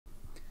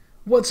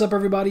What's up,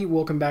 everybody?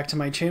 Welcome back to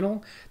my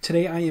channel.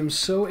 Today I am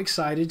so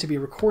excited to be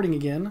recording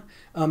again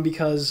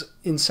because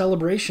in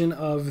celebration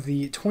of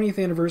the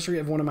 20th anniversary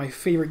of one of my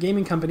favorite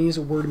gaming companies,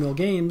 Wordmill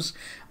Games,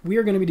 we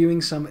are going to be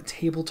doing some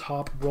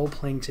tabletop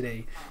role-playing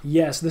today.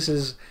 Yes, this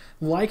is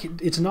like,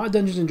 it's not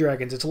Dungeons &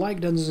 Dragons. It's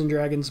like Dungeons &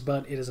 Dragons,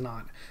 but it is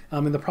not.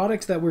 And the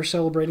product that we're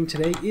celebrating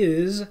today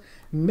is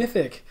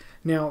Mythic.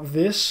 Now,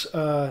 this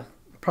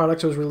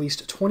product was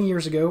released 20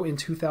 years ago in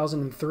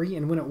 2003,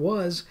 and when it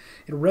was,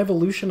 it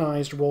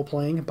revolutionized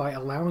role-playing by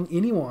allowing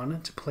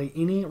anyone to play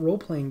any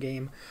role-playing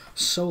game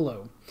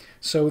solo.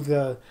 So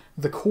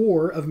the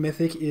core of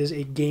Mythic is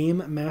a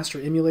game master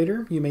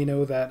emulator. You may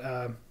know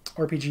that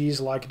RPGs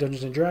like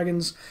Dungeons &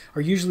 Dragons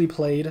are usually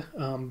played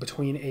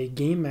between a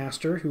game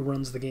master who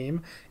runs the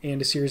game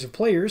and a series of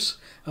players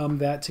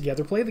that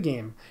together play the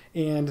game.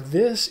 And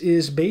this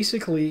is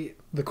basically,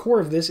 the core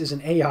of this is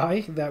an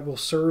AI that will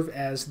serve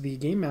as the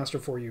game master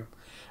for you.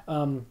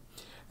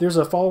 There's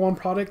a follow-on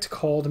product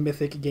called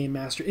Mythic Game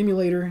Master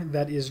Emulator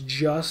that is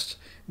just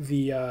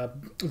the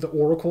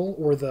Oracle,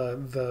 or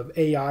the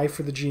AI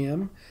for the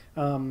GM.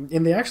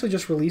 And they actually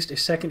just released a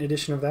second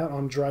edition of that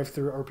on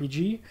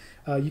DriveThruRPG.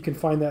 You can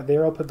find that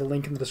there. I'll put the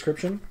link in the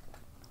description.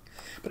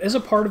 But as a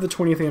part of the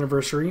 20th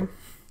anniversary,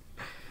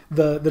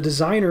 the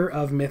designer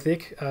of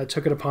Mythic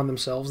took it upon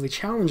themselves. They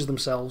challenged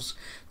themselves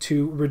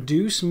to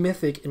reduce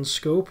Mythic in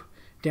scope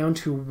down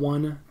to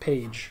one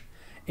page.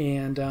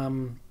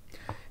 And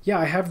yeah,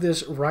 I have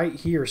this right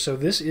here. So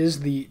this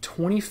is the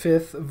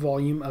 25th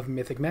volume of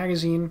Mythic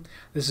Magazine.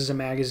 This is a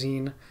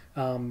magazine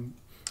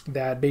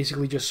that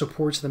basically just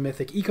supports the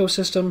Mythic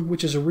ecosystem,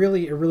 which is a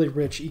really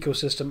rich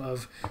ecosystem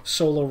of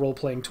solo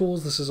role-playing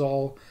tools. This is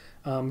all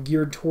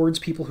geared towards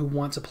people who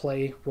want to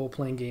play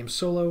role-playing games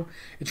solo.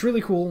 It's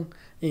really cool.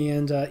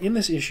 And in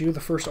this issue,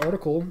 the first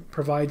article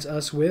provides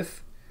us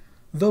with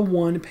the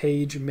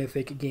one-page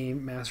Mythic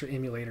Game Master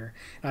Emulator.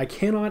 I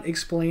cannot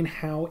explain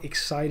how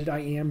excited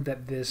I am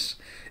that this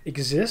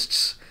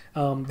exists.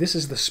 This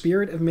is the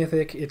spirit of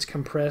Mythic. It's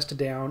compressed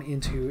down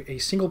into a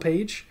single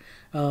page.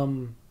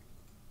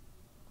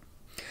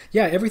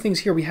 Yeah,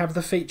 everything's here. We have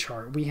the fate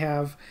chart. We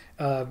have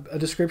a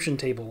description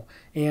table,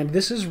 and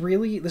this is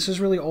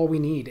really all we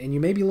need. And you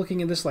may be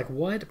looking at this like,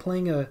 what?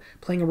 Playing a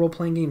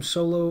role-playing game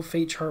solo,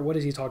 fate chart? What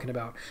is he talking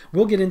about?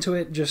 We'll get into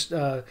it. Just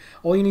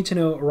all you need to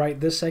know right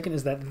this second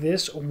is that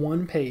this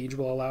one page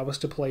will allow us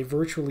to play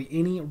virtually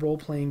any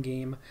role-playing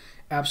game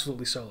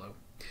absolutely solo.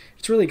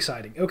 It's really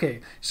exciting. Okay,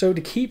 so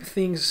to keep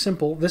things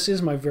simple, this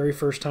is my very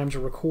first time to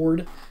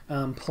record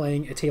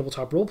playing a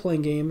tabletop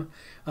role-playing game.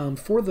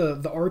 For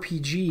the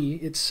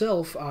RPG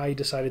itself, I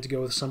decided to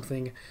go with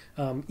something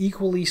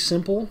equally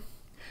simple.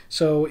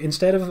 So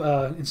instead of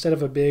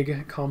a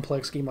big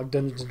complex game like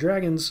Dungeons &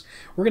 Dragons,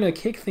 we're going to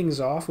kick things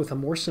off with a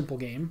more simple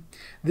game.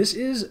 This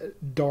is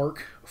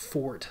Dark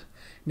Fort.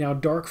 Now,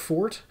 Dark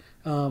Fort,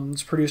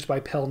 it's produced by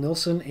Pell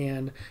Nilsson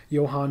and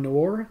Johan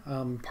Noor.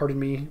 Pardon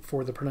me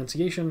for the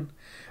pronunciation,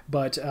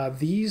 but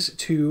these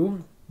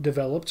two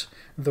developed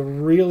the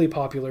really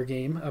popular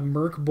game,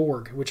 Mörk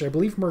Borg, which I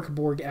believe Mörk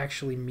Borg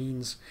actually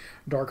means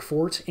Dark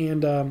Fort.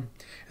 And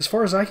as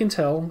far as I can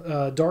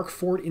tell, Dark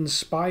Fort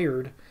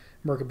inspired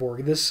Mörk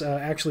Borg. This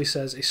actually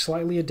says a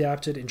slightly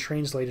adapted and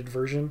translated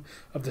version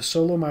of the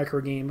solo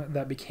microgame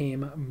that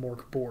became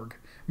Mörk Borg.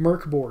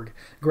 Mörk Borg.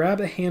 Grab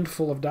a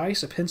handful of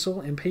dice, a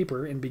pencil, and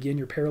paper, and begin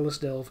your perilous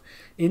delve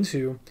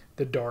into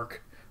the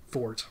Dark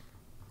Fort.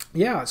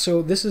 Yeah,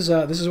 so this is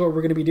what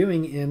we're going to be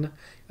doing in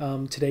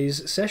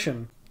today's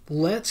session.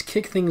 Let's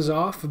kick things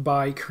off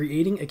by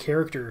creating a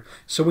character.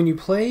 So when you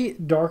play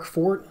Dark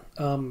Fort,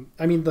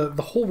 I mean the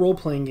whole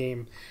role-playing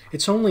game,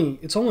 it's only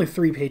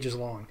 3 pages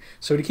long.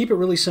 So to keep it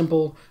really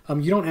simple,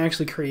 you don't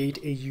actually create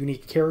a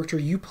unique character.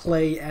 You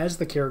play as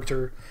the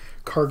character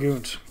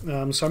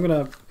Kargunt. So I'm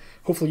gonna,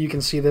 hopefully you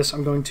can see this.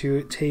 I'm going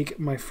to take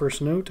my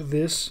first note.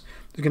 This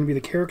is going to be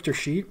the character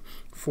sheet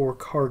for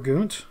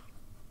Kargunt.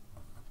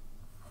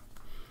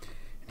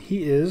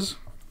 He is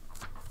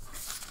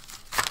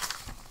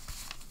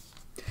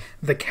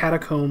the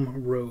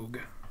Catacomb Rogue.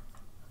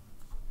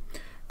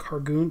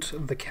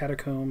 Kargunt the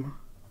Catacomb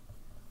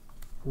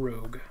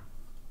Rogue.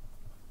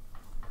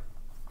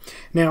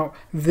 Now,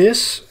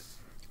 this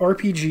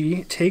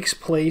RPG takes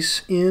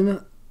place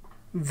in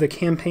the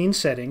campaign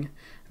setting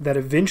that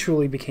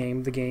eventually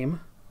became the game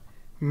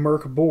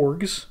Mörk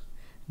Borg's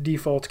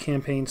default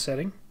campaign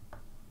setting.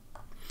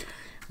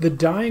 The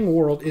Dying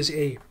World is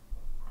a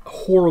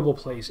horrible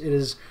place. It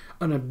is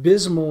an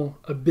abysmal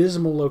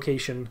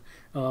location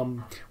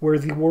where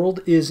the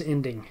world is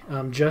ending.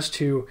 Just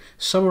to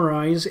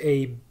summarize,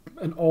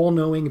 an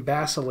all-knowing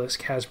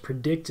basilisk has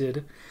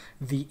predicted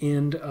the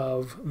end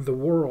of the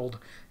world,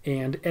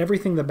 and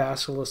everything the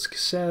basilisk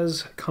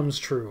says comes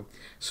true.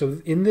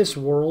 So in this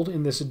world,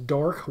 in this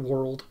dark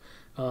world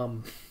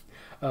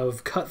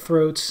of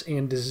cutthroats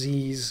and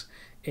disease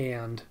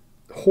and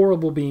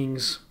horrible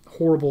beings,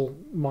 horrible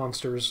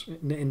monsters,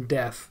 and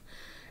death,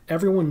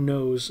 everyone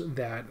knows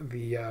that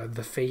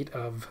the fate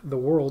of the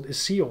world is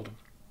sealed.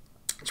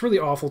 It's really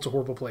awful. It's a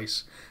horrible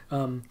place.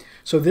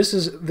 So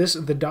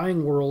the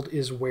dying world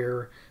is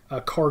where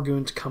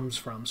Kargunt comes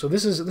from. So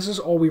this is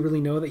all we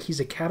really know, that he's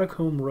a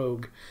catacomb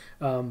rogue.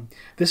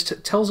 This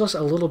tells us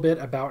a little bit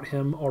about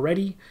him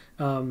already.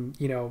 You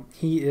know,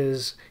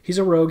 he's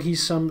a rogue.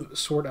 He's some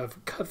sort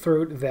of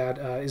cutthroat that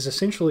is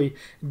essentially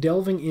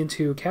delving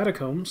into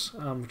catacombs,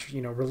 which,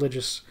 you know,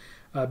 religious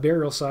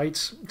burial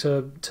sites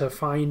to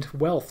find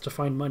wealth, to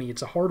find money.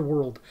 It's a hard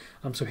world.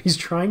 So he's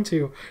trying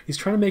to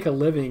make a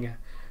living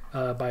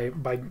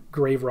by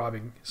grave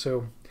robbing.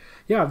 So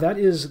yeah, that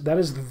is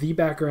the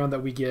background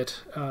that we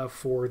get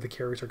for the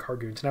character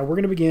Kargunt. Now we're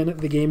going to begin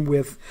the game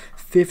with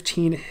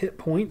 15 hit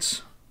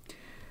points,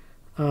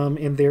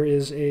 and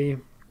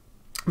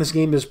this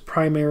game is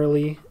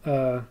primarily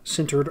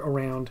centered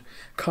around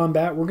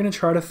combat. We're going to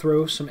try to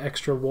throw some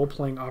extra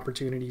role-playing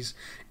opportunities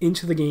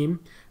into the game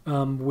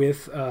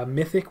with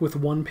Mythic, with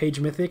one-page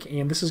Mythic,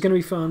 and this is going to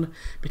be fun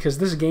because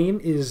this game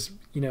is,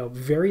 you know,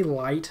 very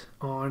light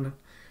on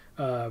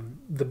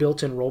the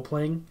built-in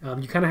role-playing.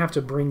 You kind of have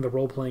to bring the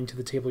role-playing to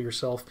the table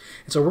yourself,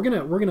 and so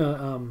we're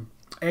gonna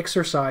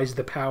exercise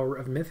the power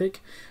of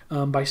Mythic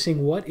by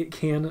seeing what it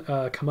can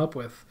come up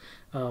with.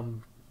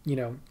 You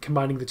know,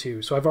 combining the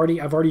two. So I've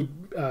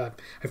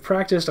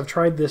practiced. I've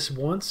tried this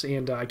once,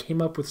 and I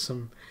came up with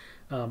some.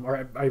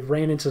 I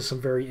ran into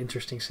some very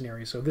interesting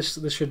scenarios. So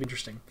this should be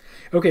interesting.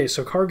 Okay,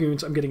 so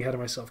Kargunt. I'm getting ahead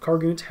of myself.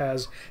 Kargunt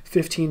has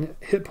 15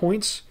 hit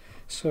points.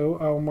 So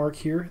I'll mark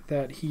here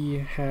that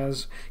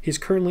he's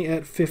currently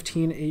at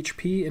 15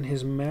 HP, and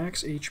his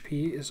max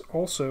HP is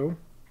also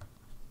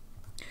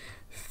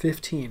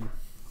 15.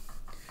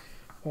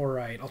 All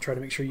right, I'll try to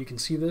make sure you can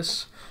see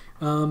this.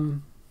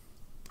 And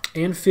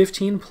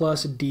 15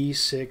 plus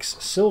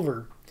D6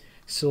 silver.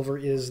 Silver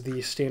is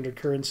the standard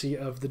currency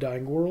of the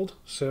dying world,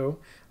 so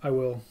I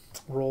will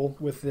roll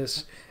with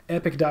this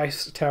epic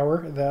dice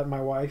tower that my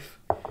wife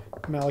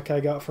Malachi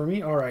got for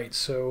me. All right,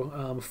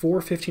 so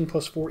 15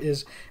 plus 4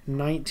 is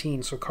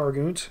 19. So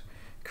Kargunt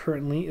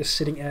currently is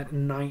sitting at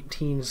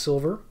 19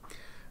 silver,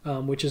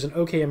 which is an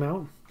okay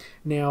amount.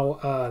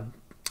 Now,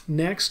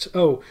 next,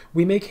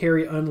 we may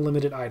carry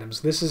unlimited items.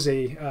 This is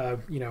a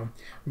you know,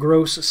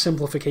 gross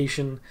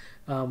simplification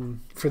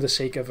for the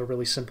sake of a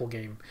really simple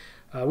game,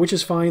 which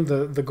is fine.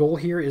 The goal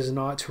here is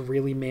not to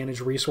really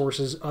manage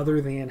resources other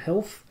than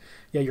health.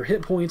 Yeah, your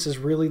hit points is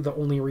really the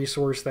only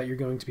resource that you're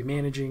going to be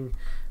managing.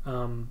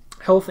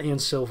 Health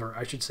and silver,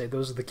 I should say.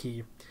 Those are the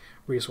key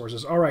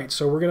resources. All right,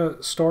 so we're going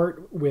to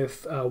start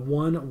with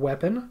one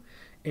weapon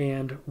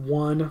and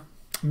one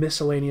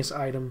miscellaneous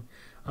item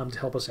to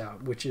help us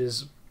out, which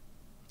is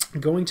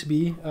going to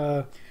be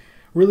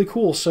really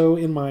cool. So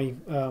in my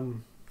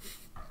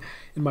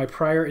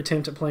prior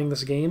attempt at playing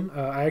this game,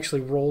 I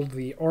actually rolled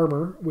the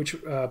armor,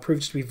 which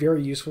proved to be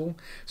very useful.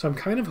 So I'm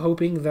kind of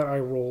hoping that I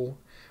roll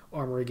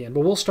armor again.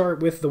 But we'll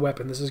start with the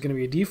weapon. This is going to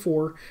be a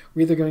D4.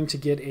 We're either going to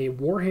get a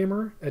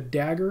warhammer, a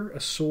dagger, a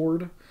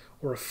sword,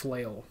 or a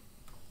flail.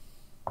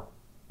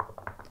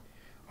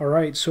 All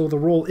right, so the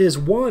roll is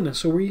 1.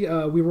 So we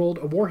rolled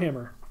a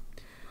warhammer.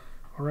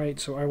 All right,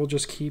 so I will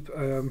just keep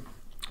an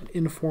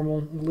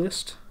informal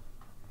list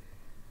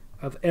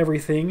of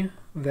everything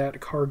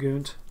that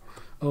Kargunt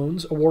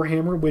owns. A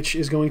warhammer, which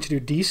is going to do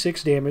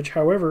D6 damage.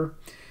 However,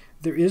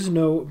 there is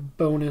no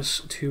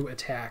bonus to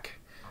attack.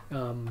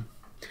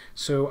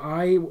 So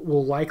I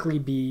will likely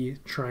be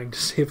trying to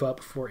save up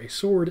for a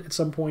sword at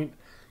some point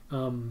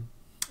to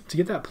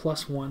get that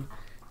 +1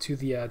 to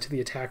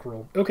the attack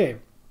roll. Okay,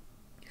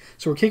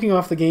 so we're kicking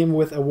off the game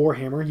with a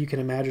warhammer. You can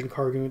imagine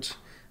Kargunt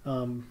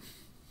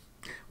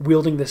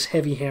wielding this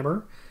heavy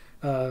hammer,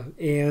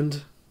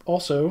 and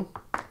also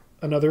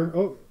another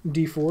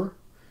D4. We'll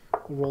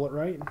roll it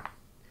right.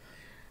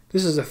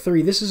 This is a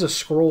 3. This is a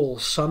scroll.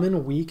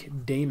 Summon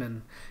weak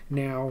daemon.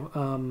 Now,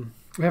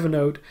 we have a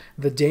note.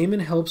 The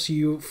daemon helps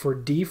you for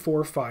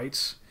D4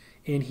 fights,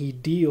 and he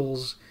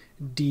deals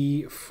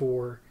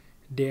D4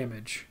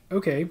 damage.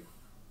 Okay.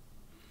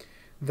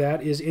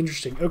 That is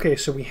interesting. Okay,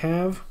 so we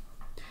have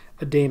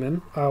a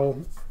daemon.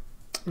 I'll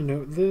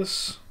note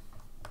this.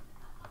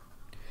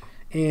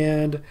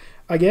 And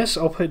I guess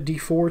I'll put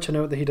D4 to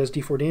note that he does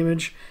D4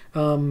 damage.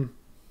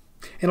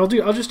 And I'll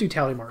just do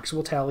tally marks.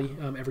 We'll tally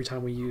every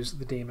time we use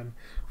the daemon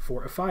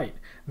for a fight.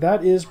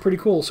 That is pretty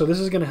cool. So this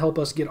is going to help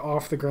us get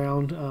off the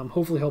ground,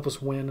 hopefully help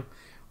us win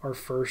our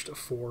first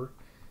 4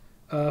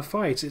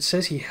 fights. It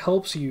says he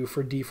helps you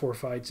for D4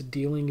 fights,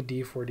 dealing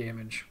D4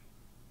 damage.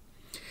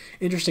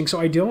 Interesting. So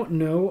I don't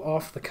know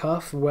off the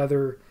cuff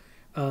whether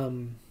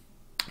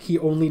he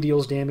only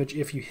deals damage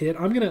if you hit.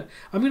 I'm gonna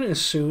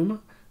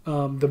assume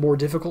the more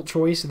difficult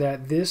choice,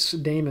 that this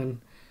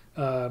daemon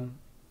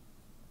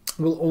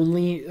will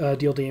only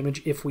deal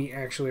damage if we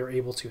actually are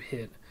able to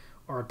hit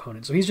our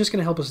opponent. So he's just going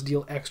to help us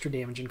deal extra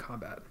damage in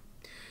combat.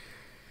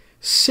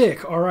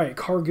 Sick. All right,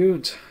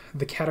 Kargunt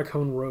the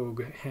Catacomb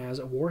Rogue has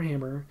a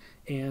warhammer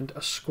and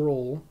a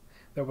scroll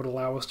that would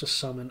allow us to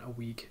summon a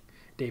weak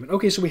daemon.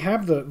 Okay, so we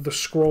have the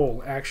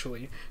scroll,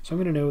 actually. So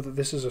I'm going to know that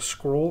this is a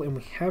scroll, and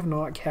we have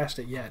not cast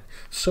it yet.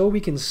 So we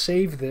can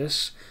save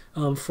this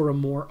for a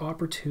more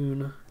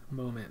opportune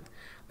moment.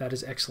 That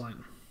is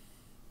excellent.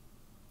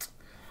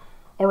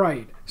 All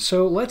right,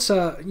 so let's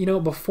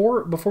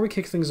before we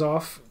kick things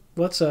off,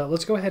 let's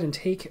go ahead and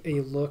take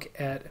a look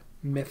at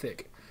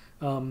Mythic.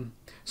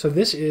 So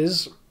this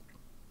is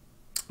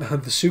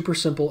the super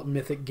simple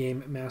Mythic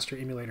Game Master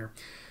Emulator.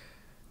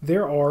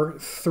 There are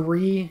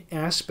 3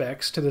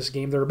 aspects to this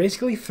game. There are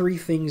basically 3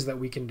 things that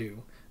we can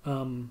do.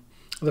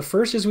 The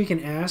first is we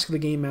can ask the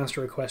Game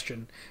Master a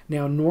question.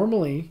 Now,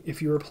 normally,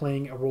 if you were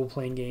playing a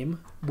role-playing game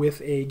with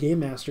a Game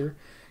Master,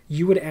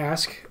 you would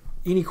ask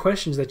any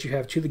questions that you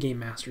have to the Game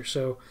Master.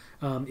 So,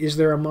 is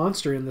there a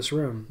monster in this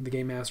room? The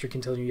Game Master can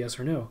tell you yes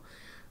or no.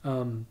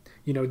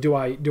 Do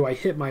I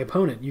hit my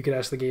opponent? You could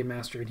ask the Game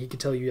Master, and he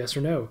could tell you yes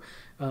or no.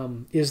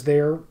 Is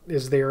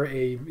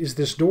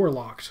this door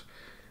locked?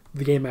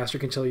 The Game Master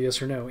can tell you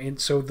yes or no. And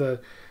so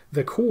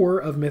the core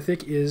of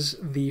Mythic is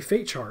the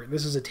fate chart.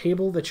 This is a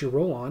table that you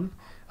roll on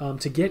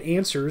to get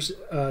answers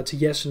to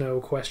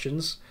yes/no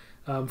questions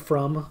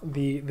from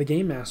the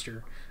Game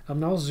Master.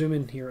 Now I'll zoom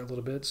in here a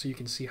little bit so you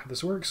can see how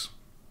this works.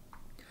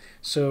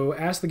 So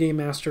ask the Game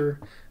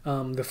Master.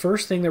 The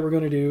first thing that we're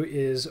going to do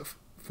is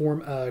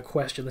form a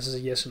question. This is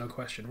a yes or no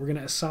question. We're going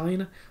to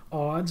assign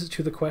odds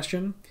to the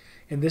question,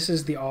 and this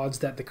is the odds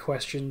that the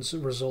question's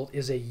result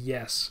is a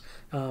yes.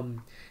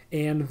 And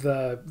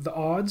the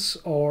odds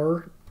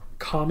are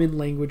common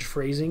language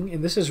phrasing,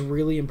 and this is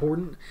really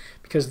important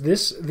because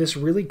this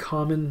really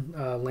common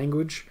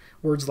language,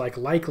 words like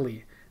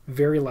likely,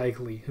 very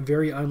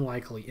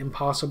unlikely,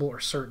 impossible, or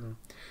certain.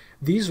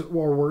 These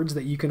are words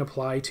that you can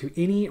apply to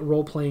any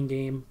role-playing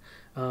game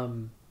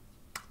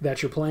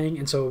that you're playing,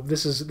 and so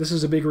this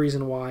is a big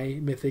reason why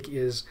Mythic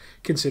is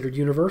considered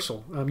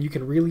universal. You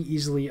can really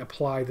easily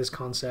apply this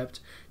concept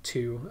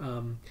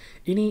to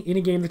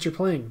any game that you're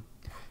playing.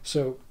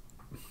 So,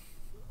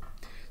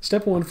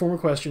 step 1, form a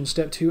question.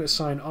 Step 2,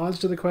 assign odds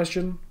to the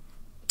question.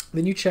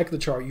 Then you check the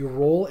chart. You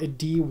roll a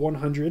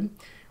D100,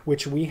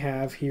 which we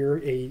have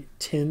here a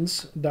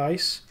tens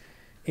dice,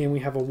 and we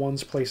have a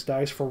ones place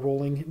dice for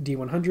rolling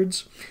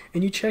D100s.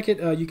 And you check it,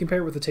 you compare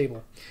it with the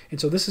table.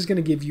 And so this is going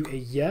to give you a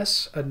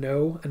yes, a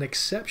no, an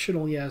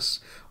exceptional yes,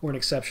 or an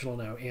exceptional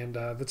no. And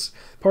that's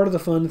part of the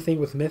fun thing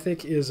with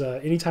Mythic is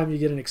anytime you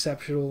get an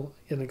exceptional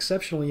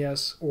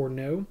yes or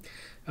no,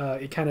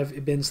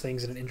 it bends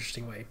things in an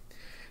interesting way.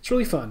 It's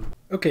really fun.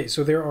 Okay,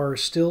 so there are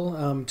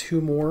still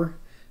 2 more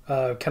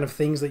kind of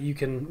things that you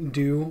can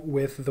do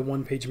with the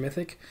one-page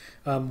Mythic.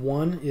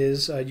 One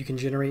is you can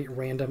generate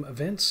random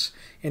events,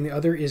 and the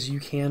other is you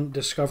can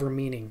discover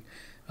meaning.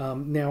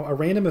 Now, a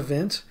random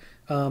event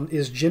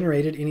is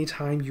generated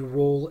anytime you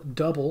roll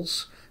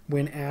doubles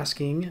when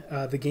asking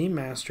the Game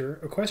Master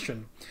a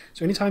question.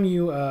 So anytime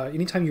you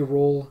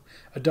roll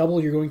a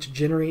double, you're going to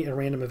generate a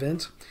random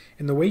event.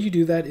 And the way you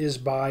do that is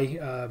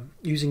by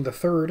using the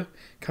third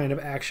kind of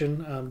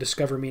action,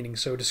 discover meaning.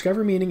 So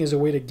discover meaning is a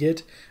way to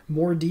get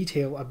more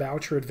detail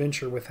about your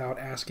adventure without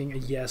asking a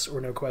yes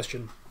or no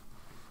question.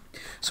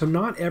 So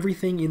not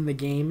everything in the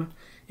game,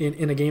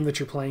 in a game that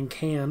you're playing,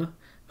 can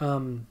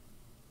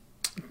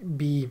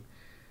be...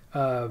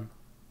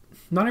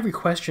 not every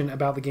question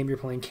about the game you're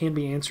playing can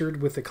be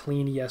answered with a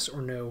clean yes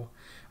or no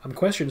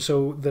question.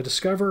 So the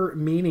discover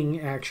meaning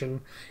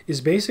action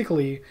is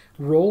basically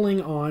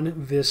rolling on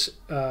this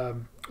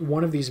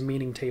one of these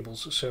meaning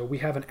tables. So we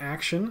have an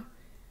action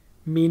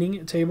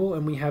meaning table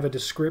and we have a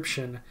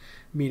description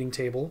meaning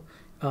table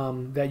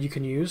that you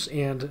can use.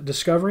 And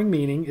discovering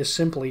meaning is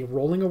simply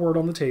rolling a word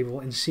on the table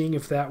and seeing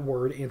if that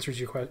word answers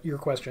your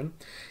question.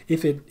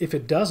 If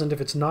it doesn't, if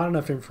it's not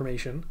enough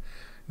information,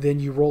 then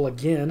you roll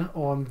again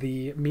on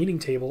the meaning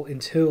table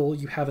until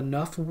you have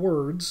enough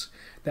words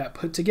that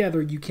put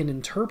together you can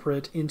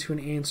interpret into an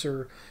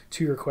answer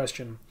to your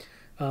question.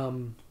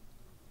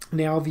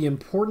 Now the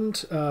important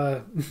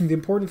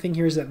thing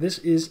here is that this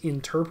is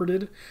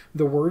interpreted.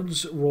 The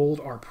words rolled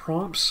are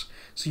prompts,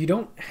 so you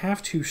don't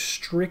have to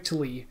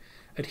strictly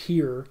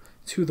adhere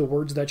to the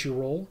words that you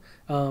roll.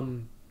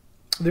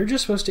 They're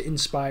just supposed to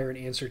inspire an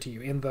answer to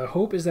you, and the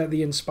hope is that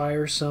they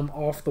inspire some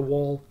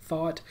off-the-wall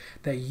thought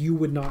that you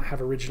would not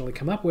have originally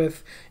come up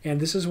with, and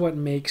this is what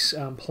makes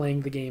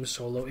playing the game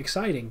solo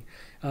exciting.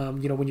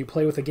 When you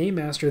play with a Game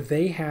Master,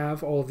 they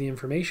have all of the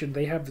information,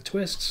 they have the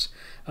twists,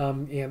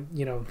 and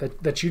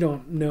that you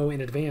don't know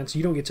in advance,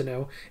 you don't get to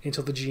know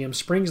until the GM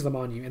springs them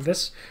on you. And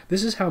this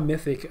is how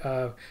Mythic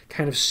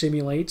kind of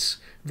simulates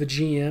the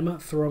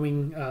GM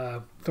throwing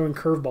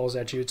curveballs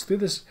at you. It's through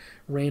this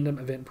random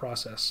event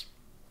process.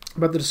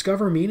 But the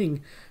discover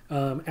meaning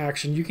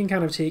action you can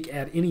kind of take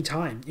at any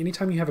time.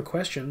 Anytime you have a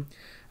question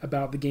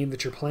about the game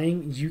that you're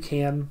playing, you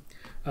can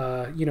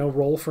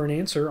roll for an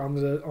answer on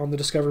the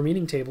discover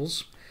meaning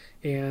tables,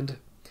 and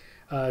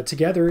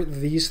together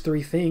these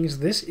 3 things,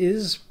 this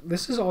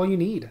is all you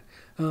need.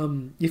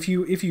 If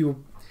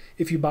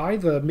you buy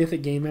the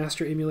Mythic Game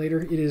Master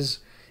emulator, it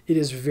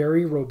is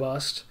very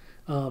robust.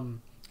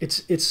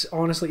 It's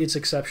honestly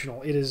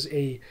exceptional.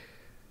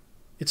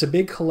 It's a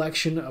big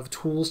collection of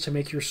tools to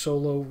make your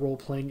solo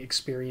role-playing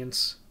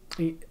experience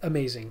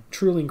amazing,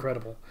 truly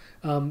incredible.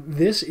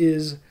 This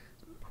is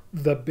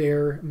the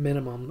bare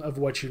minimum of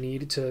what you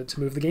need to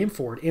move the game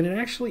forward. And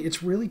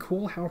it's really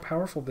cool how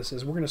powerful this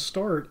is. We're going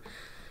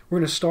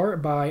to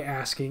start by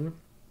asking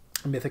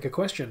Mythic a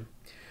question.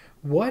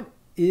 What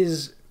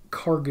is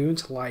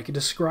Kargunt like?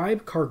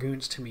 Describe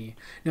Kargunt to me.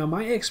 Now,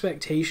 my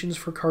expectations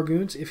for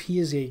Kargunt, if he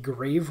is a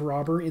grave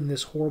robber in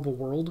this horrible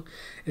world,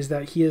 is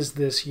that he is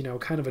this,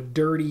 kind of a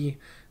dirty,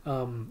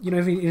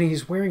 if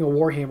he's wearing a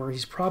warhammer,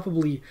 he's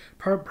probably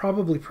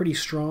pretty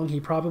strong.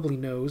 He probably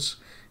knows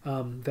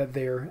that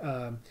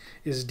there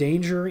is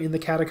danger in the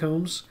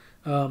catacombs.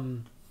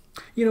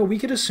 We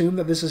could assume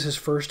that this is his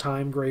first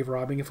time grave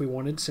robbing if we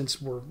wanted, since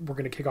we're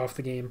going to kick off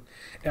the game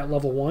at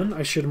level 1.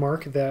 I should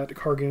mark that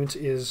Kargunt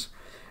is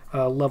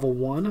level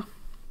 1.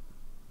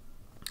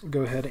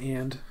 Go ahead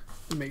and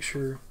make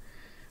sure.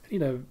 I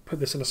need to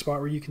put this in a spot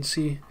where you can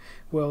see,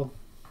 well,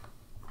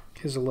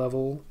 his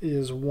level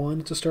is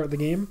 1 to start the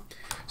game.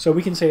 So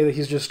we can say that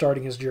he's just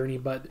starting his journey,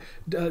 but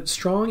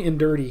strong and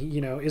dirty,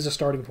 is a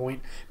starting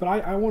point. But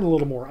I want a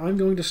little more. I'm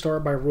going to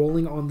start by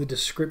rolling on the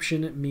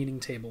description meaning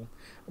table.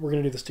 We're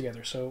going to do this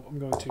together. So I'm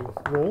going to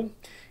roll,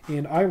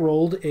 and I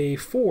rolled a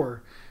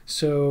 4.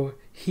 So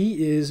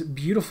he is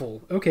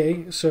beautiful.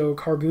 Okay, so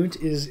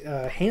Kargunt is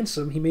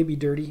handsome. He may be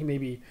dirty, he may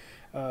be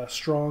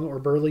strong or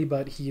burly,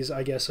 but he's,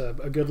 I guess, a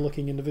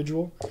good-looking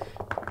individual.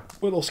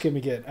 What else can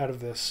we get out of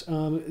this?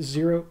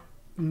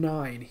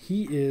 9.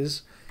 He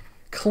is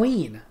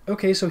clean.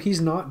 Okay, so he's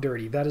not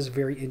dirty. That is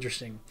very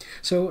interesting.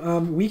 So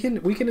we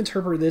can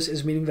interpret this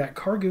as meaning that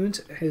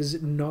Kargunt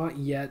has not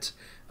yet.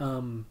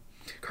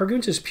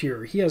 Kargunt is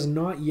pure. He has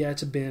not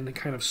yet been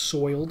kind of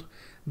soiled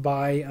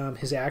by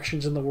his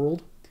actions in the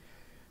world.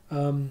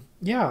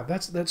 Yeah,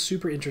 that's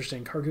super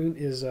interesting. Kargunt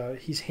is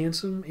he's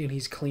handsome and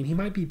he's clean. He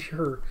might be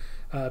pure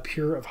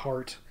of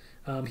heart.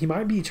 He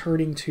might be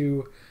turning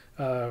to.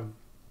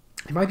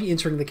 He might be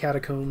entering the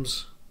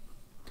catacombs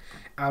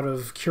out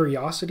of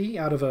curiosity,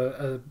 out of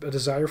a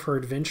desire for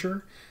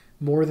adventure,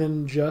 more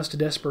than just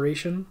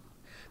desperation.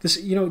 This,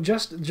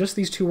 just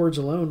these 2 words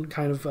alone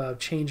kind of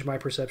change my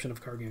perception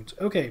of Kargunt.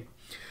 Okay,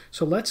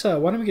 so let's.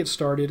 Why don't we get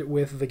started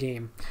with the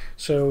game?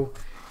 So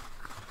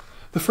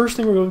the first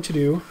thing we're going to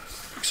do.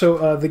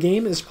 So the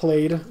game is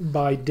played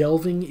by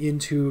delving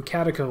into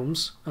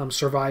catacombs,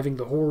 surviving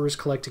the horrors,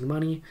 collecting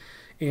money,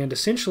 and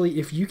essentially,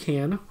 if you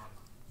can,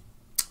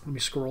 let me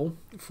scroll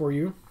for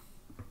you.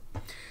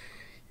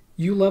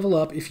 You level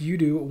up if you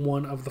do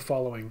one of the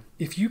following.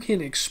 If you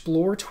can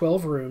explore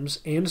 12 rooms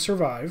and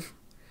survive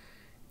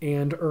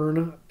and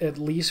earn at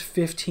least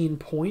 15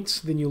 points,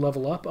 then you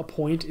level up. A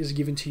point is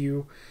given to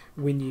you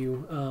when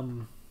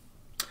you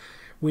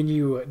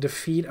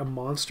defeat a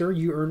monster,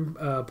 you earn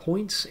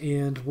points,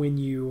 and when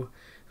you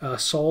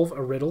solve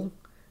a riddle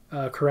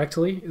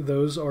correctly,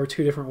 those are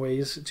 2 different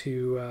ways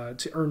to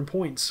earn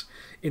points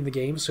in the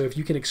game. So if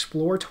you can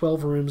explore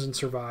 12 rooms and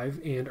survive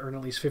and earn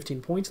at least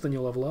 15 points, then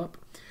you'll level up.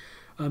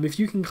 If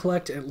you can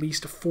collect at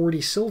least 40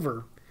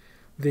 silver,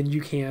 then you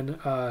can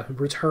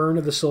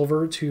return the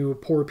silver to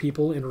poor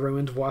people in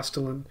ruined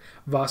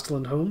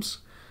Vosteland homes.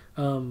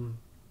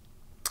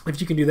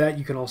 If you can do that,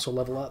 you can also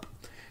level up.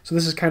 So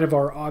this is kind of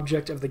our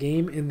object of the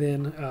game, and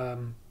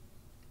then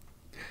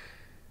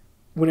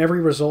when every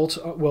result,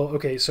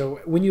 so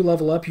when you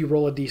level up, you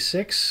roll a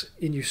d6,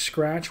 and you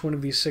scratch one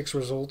of these 6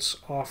 results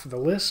off the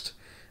list,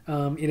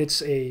 and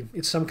it's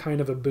some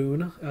kind of a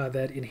boon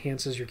that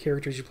enhances your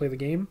character as you play the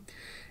game.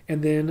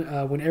 And then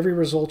when every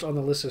result on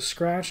the list is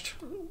scratched,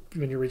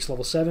 when you reach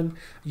level 7,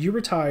 you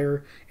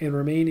retire and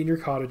remain in your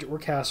cottage or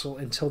castle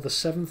until the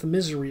 7th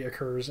misery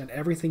occurs and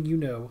everything you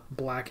know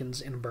blackens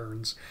and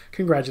burns.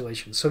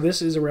 Congratulations. So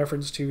this is a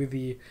reference to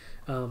the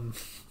end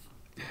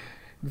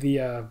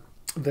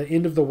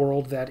of the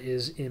world that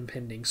is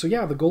impending. So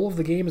yeah, the goal of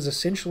the game is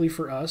essentially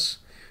for us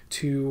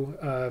to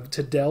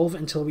delve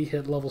until we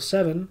hit level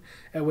 7,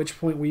 at which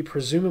point we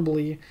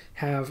presumably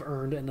have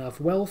earned enough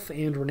wealth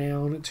and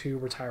renown to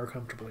retire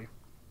comfortably.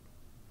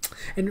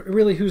 And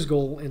really, whose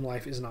goal in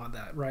life is not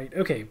that, right?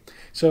 Okay,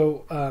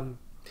 so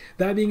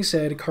that being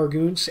said,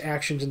 Kargunt's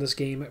actions in this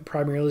game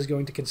primarily is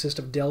going to consist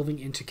of delving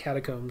into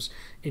catacombs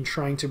and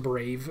trying to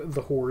brave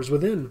the horrors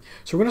within.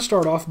 So we're going to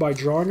start off by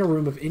drawing a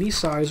room of any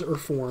size or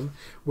form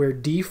where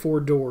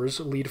D4 doors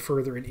lead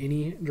further in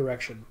any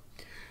direction.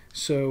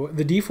 So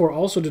the D4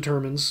 also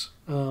determines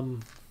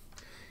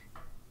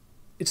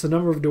it's the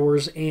number of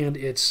doors and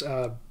it's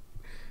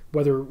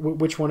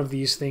which one of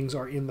these things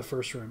are in the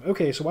first room.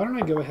 Okay, so why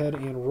don't I go ahead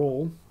and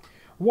roll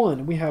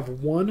 1. We have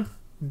 1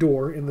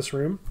 door in this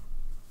room.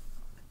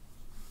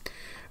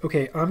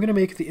 Okay, I'm going to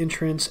make the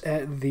entrance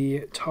at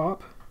the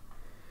top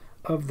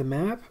of the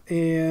map,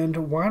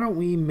 and why don't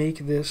we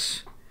make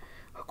this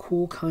a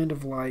cool kind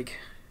of like,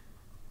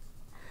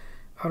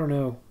 I don't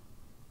know,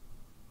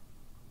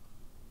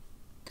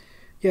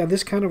 yeah,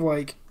 this kind of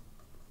like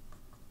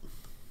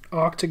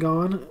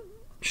octagon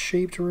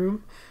shaped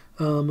room.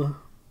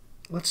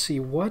 Let's see,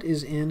 what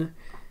is in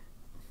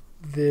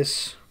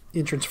this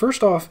entrance?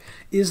 First off,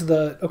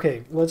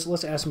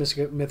 let's ask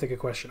Mythic a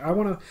question. I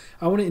wanna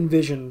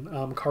envision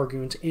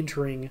Kargunt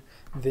entering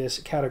this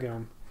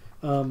catacomb.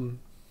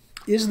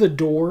 Is the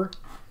door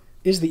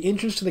Is the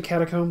entrance to the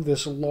catacomb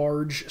this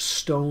large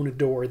stone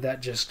door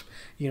that just,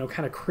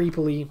 kind of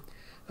creepily,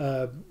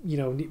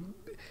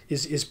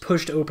 is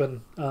pushed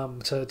open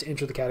to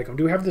enter the catacomb?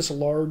 Do we have this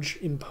large,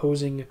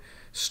 imposing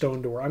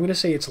stone door? I'm going to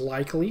say it's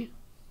likely,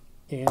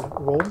 and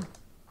roll.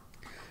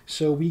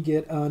 So we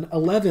get an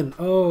 11.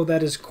 Oh,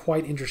 that is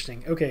quite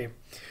interesting. Okay,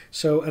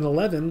 so an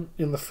 11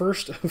 in the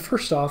first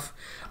off,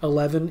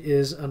 11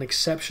 is an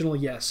exceptional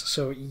yes.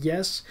 So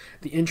yes,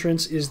 the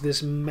entrance is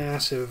this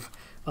massive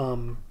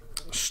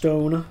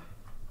stone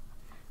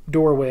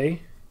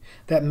doorway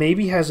that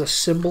maybe has a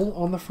symbol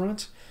on the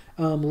front.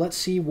 Let's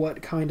see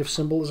what kind of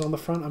symbol is on the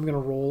front. I'm going to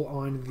roll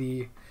on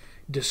the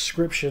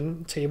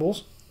description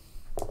tables.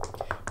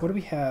 What do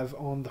we have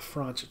on the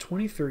front?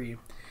 23.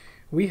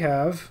 We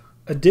have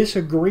a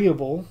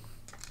disagreeable.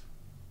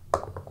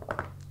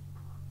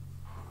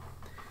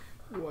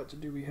 What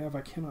do we have?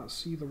 I cannot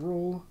see the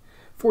roll.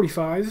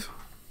 45.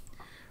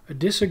 A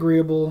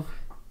disagreeable,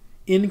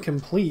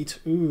 incomplete.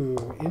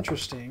 Ooh,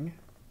 interesting.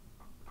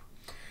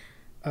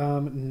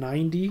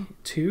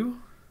 92.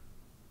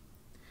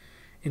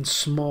 In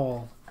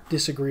small,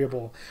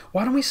 disagreeable.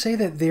 Why don't we say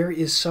that there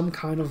is some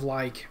kind of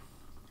like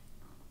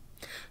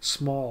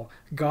small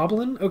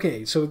goblin?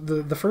 Okay, so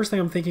the first thing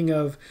I'm thinking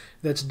of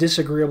that's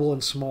disagreeable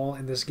and small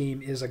in this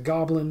game is a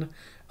goblin,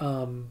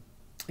 and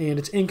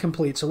it's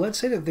incomplete. So let's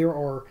say that there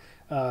are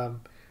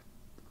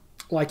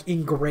like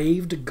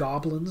engraved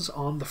goblins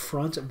on the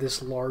front of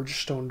this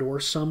large stone door.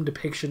 Some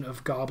depiction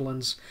of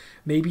goblins,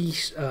 maybe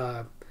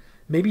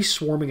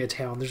swarming a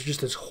town. There's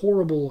just this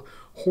horrible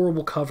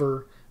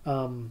cover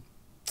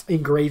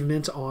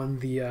engravement on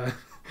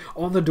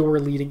the door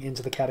leading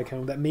into the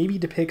catacomb that maybe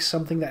depicts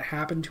something that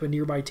happened to a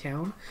nearby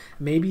town.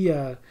 Maybe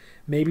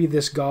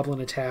this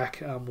goblin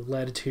attack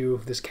led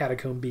to this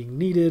catacomb being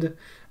needed.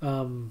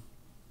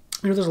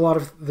 There's a lot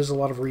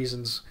of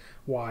reasons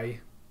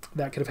why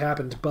that could have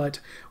happened,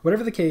 but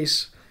whatever the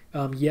case,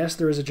 yes,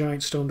 there is a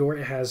giant stone door.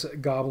 It has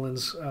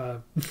goblins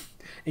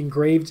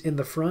engraved in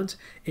the front,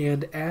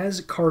 and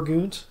as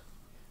Kargunt,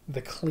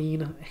 the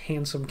clean,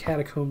 handsome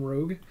Catacomb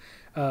Rogue,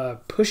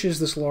 pushes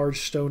this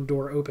large stone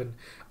door open,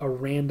 a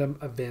random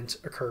event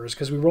occurs.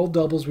 Because we rolled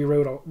doubles, we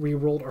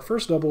rolled our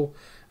first double,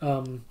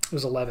 it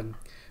was 11.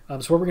 So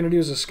what we're going to do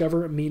is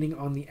discover meaning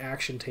on the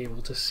action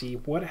table to see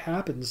what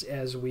happens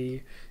as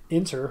we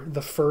enter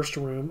the first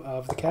room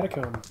of the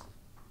catacomb.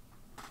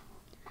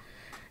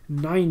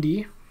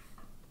 90.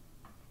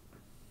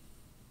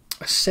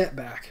 A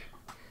setback.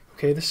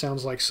 Okay, this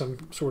sounds like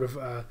some sort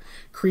of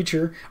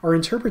creature. Our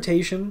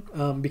interpretation,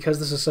 because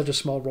this is such a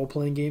small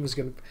role-playing game, is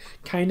going to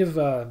kind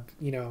of,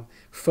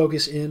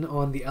 focus in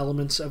on the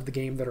elements of the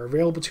game that are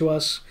available to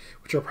us,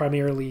 which are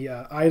primarily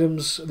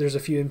items. There's a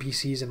few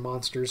NPCs and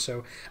monsters.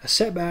 So a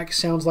setback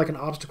sounds like an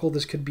obstacle.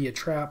 This could be a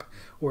trap,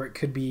 or it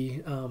could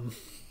be a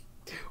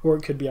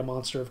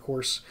monster, of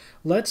course.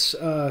 Let's,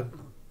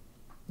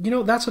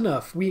 that's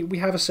enough. We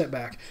have a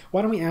setback.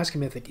 Why don't we ask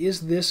Mythic,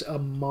 is this a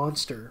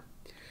monster?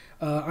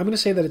 I'm going to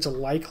say that it's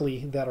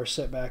likely that our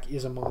setback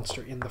is a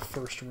monster in the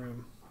first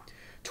room.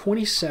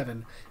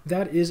 27.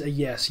 That is a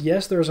yes.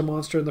 Yes, there is a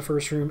monster in the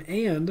first room,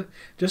 and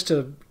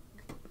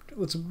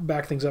let's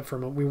back things up for a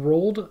moment. We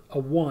rolled a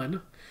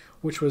 1,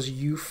 which was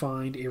you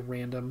find a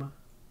random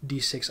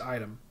D6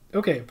 item.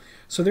 Okay,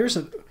 so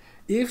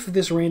if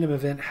this random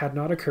event had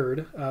not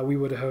occurred, we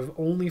would have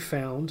only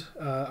found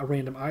a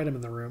random item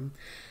in the room.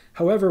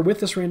 However, with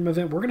this random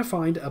event, we're going to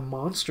find a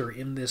monster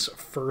in this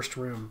first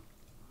room,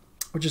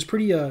 which is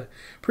pretty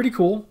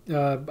cool.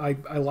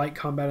 I like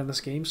combat in this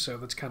game, so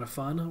that's kind of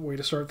fun. A way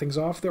to start things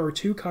off. There are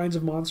two kinds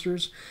of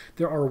monsters.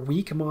 There are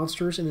weak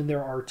monsters, and then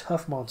there are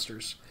tough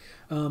monsters.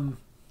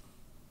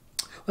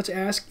 Let's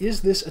ask,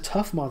 is this a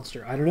tough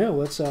monster? I don't know.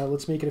 Let's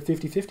make it a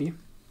 50-50.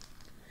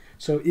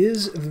 So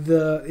is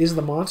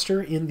the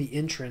monster in the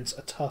entrance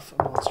a tough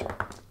monster?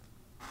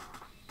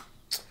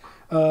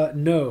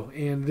 No,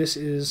 and this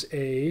is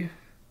a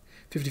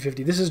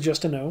 50-50. This is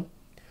just a no.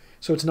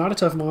 So it's not a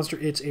tough monster,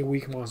 it's a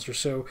weak monster.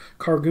 So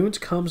Kargunt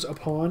comes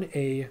upon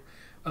a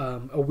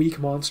weak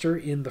monster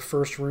in the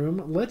first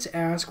room. Let's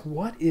ask,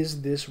 what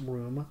is this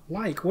room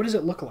like? What does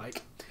it look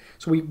like?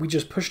 So we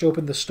just pushed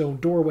open the stone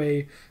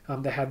doorway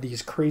that had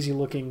these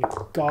crazy-looking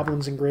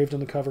goblins engraved on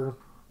the cover.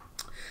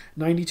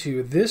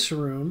 92. This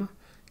room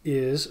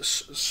is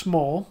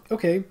small.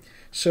 Okay,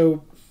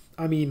 so,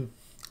 I mean,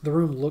 the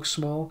room looks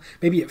small.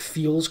 Maybe it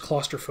feels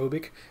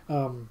claustrophobic.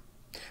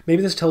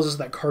 Maybe this tells us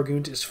that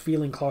Kargunt is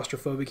feeling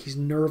claustrophobic. He's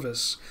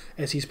nervous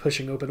as he's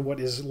pushing open what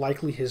is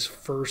likely his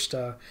first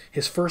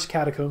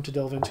catacomb to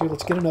delve into.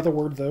 Let's get another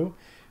word, though,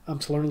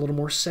 to learn a little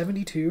more.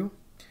 72.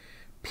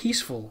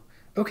 Peaceful.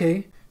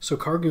 Okay, so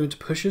Kargunt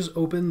pushes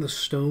open the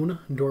stone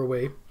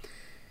doorway,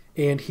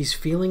 and he's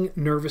feeling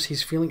nervous.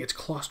 He's feeling it's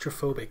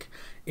claustrophobic,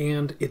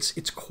 and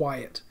it's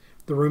quiet.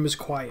 The room is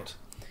quiet.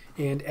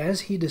 And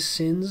as he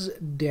descends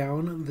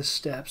down the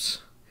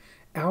steps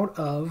out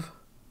of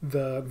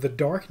the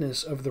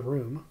darkness of the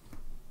room,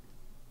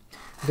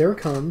 there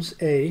comes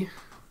a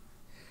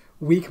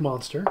weak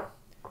monster.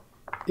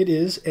 It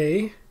is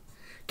a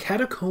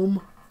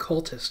catacomb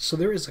cultist. So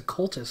there is a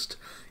cultist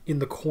in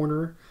the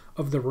corner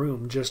of the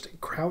room, just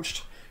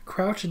crouched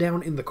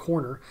down in the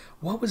corner.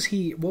 What was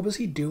he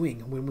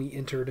doing when we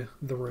entered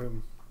the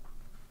room?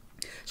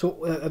 So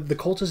the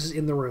cultist is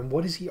in the room.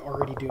 What is he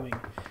already doing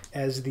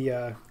as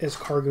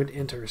Kargunt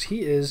enters?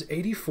 He is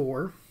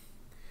 84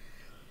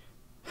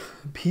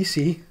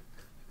 PC.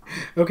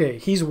 Okay,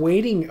 he's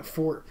waiting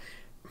for.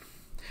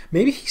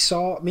 Maybe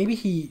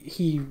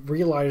he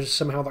realized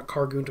somehow that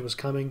Kargunt was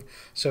coming.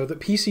 So the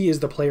PC is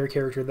the player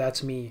character.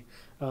 That's me.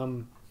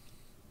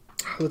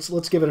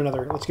 Let's give it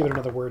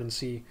another word and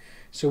see.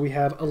 So we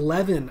have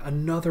 11,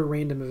 another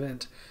random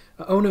event.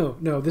 Oh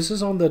no, this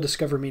is on the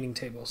Discover Meaning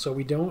table. So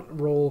we don't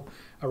roll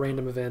a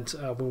random event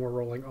when we're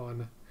rolling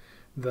on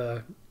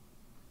the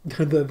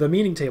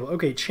meaning table.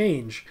 Okay,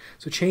 change.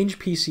 So change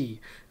PC.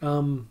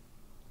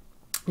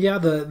 Yeah,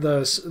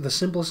 the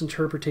simplest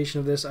interpretation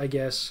of this, I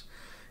guess,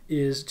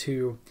 is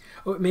to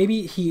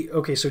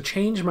so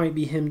change might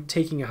be him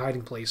taking a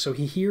hiding place. So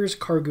he hears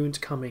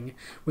Kargunt coming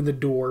when the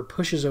door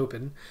pushes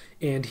open,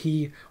 and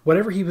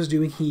whatever he was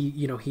doing,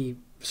 he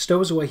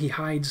stows away, he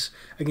hides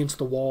against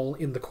the wall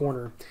in the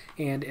corner.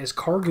 And as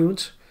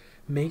Kargunt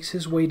makes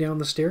his way down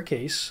the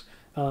staircase,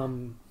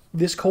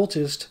 this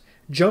cultist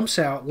jumps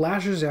out,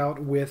 lashes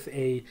out with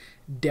a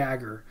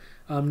dagger.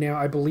 Now,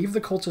 I believe the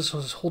cultist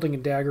was holding a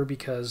dagger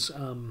because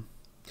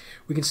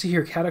we can see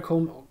here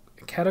Catacomb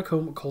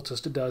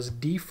Cultist does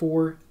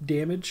D4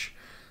 damage.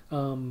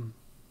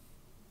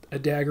 A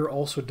dagger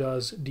also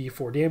does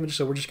D4 damage,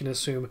 so we're just going to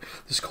assume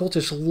this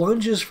cultist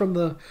lunges from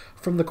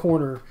the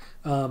corner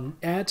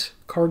at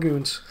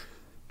Kargunt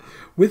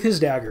with his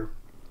dagger,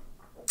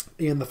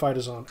 and the fight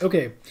is on.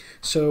 Okay,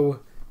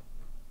 so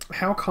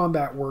how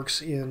combat works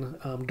in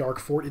Dark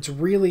Fort, it's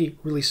really,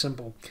 really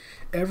simple.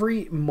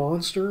 Every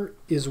monster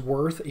is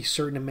worth a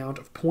certain amount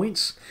of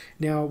points.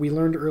 Now, we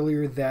learned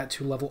earlier that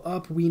to level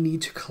up, we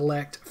need to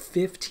collect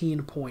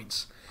 15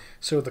 points.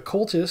 So the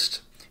cultist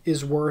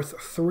is worth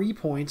 3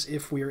 points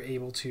if we are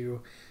able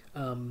to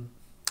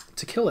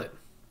kill it.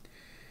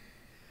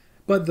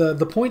 But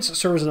the points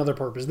serve as another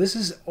purpose. This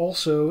is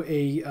also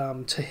a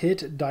to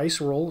hit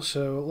dice roll.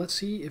 So let's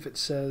see if it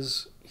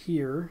says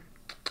here.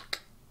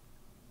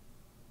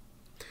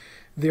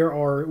 There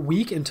are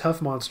weak and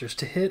tough monsters.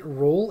 To hit,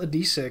 roll a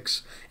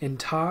d6 and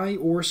tie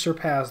or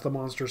surpass the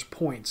monster's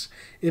points.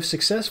 If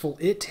successful,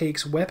 it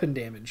takes weapon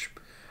damage.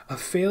 A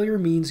failure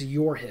means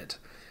you're hit.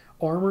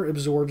 Armor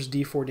absorbs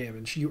d4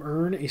 damage. You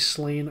earn a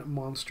slain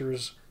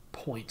monster's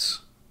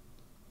points.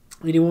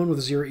 Anyone with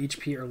 0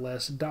 HP or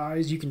less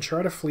dies. You can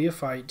try to flee a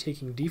fight,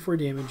 taking d4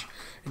 damage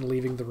and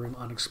leaving the room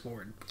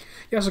unexplored.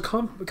 Yeah, so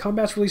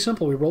combat's really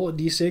simple. We roll a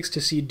d6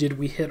 to see did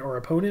we hit our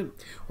opponent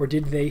or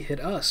did they hit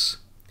us.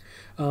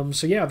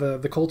 So yeah, the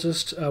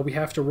cultist, we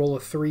have to roll a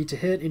 3 to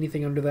hit.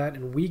 Anything under that,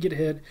 and we get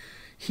hit.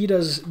 He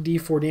does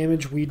d4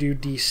 damage. We do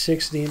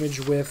d6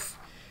 damage with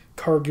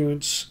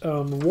Kargunt's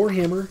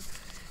Warhammer.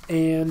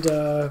 And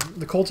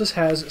the cultist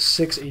has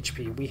 6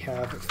 HP. We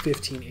have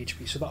 15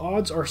 HP. So the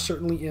odds are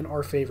certainly in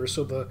our favor.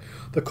 So the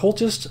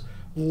cultist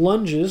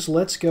lunges.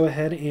 Let's go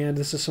ahead, and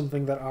this is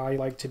something that I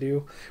like to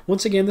do.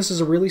 Once again, this is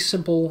a really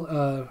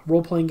simple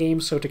role-playing game,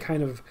 so to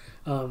kind of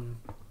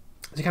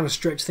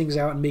stretch things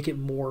out and make it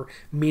more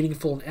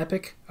meaningful and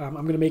epic, I'm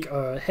going to make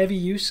a heavy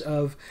use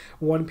of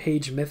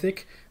one-page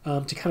Mythic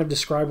to kind of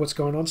describe what's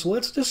going on. So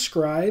let's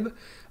describe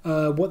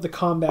what the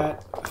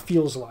combat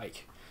feels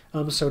like.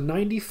 So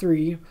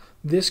 93,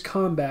 this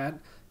combat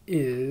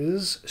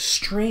is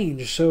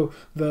strange. So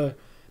the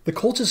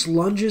cultist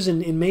lunges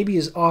and maybe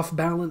is off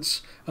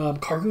balance.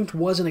 Kargunt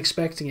wasn't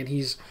expecting it.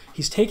 He's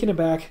taken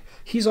aback.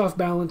 He's off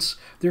balance.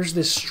 There's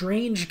this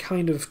strange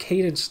kind of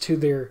cadence to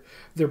their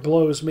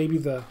blows. Maybe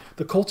the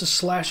cultist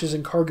slashes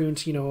and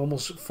Kargunt,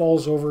 almost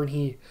falls over, and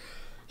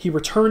he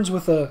returns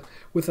with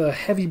a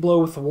heavy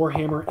blow with the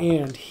Warhammer,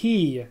 and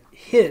he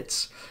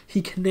hits.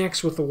 He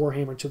connects with the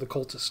Warhammer to the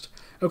cultist.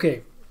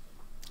 Okay.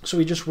 So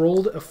we just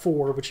rolled a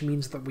 4, which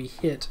means that we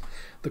hit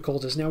the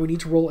cultist. Now we need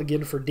to roll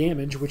again for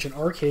damage, which in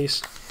our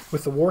case,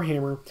 with the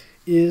Warhammer,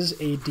 is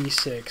a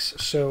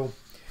d6. So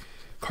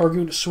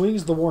Kargunt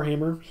swings the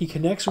Warhammer, he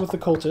connects with the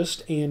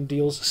cultist, and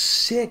deals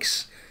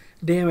 6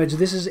 damage.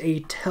 This is a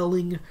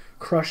telling,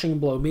 crushing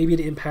blow. Maybe it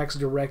impacts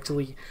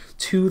directly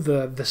to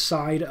the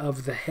side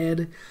of the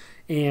head,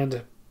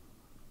 and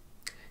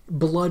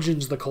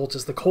bludgeons the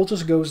cultist. The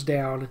cultist goes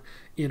down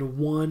in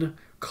one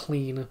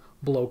clean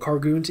blow.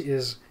 Kargunt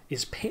is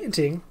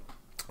panting.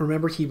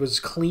 Remember, he was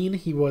clean.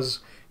 He was,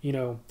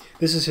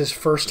 this is his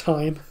first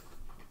time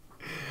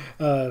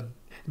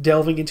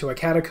delving into a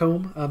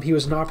catacomb. He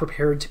was not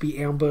prepared to be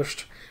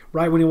ambushed.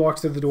 Right when he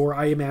walks through the door,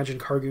 I imagine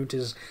Kargunt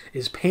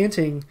is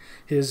panting.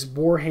 His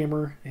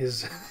Warhammer,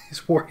 his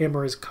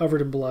Warhammer is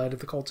covered in blood.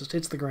 The cultist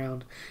hits the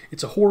ground.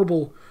 It's a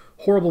horrible,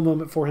 horrible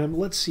moment for him.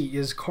 Let's see.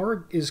 Is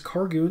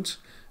Kargunt?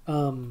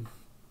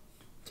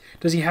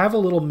 Does he have a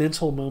little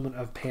mental moment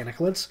of panic?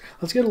 Let's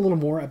get a little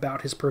more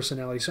about his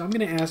personality. So I'm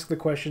going to ask the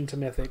question to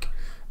Mythic.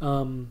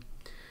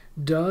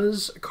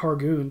 Does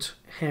Kargunt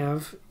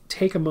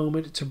take a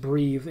moment to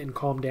breathe and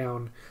calm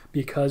down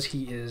because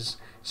he is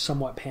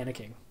somewhat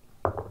panicking?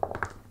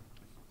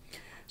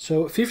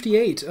 So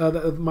 58,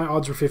 my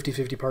odds were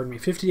 50-50, pardon me.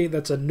 58,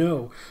 that's a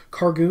no.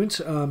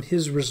 Kargunt,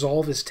 his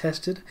resolve is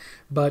tested,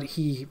 but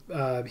he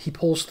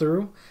pulls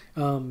through.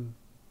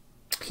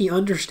 He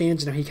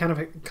understands, he kind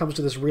of comes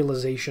to this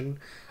realization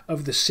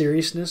of the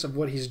seriousness of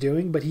what he's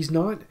doing, but he's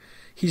not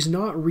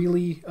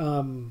really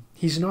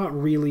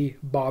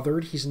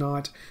bothered. He's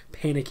not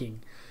panicking.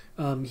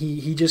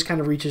 He just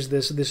kind of reaches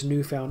this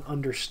newfound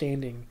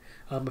understanding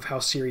of how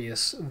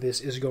serious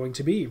this is going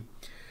to be.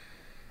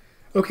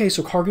 Okay,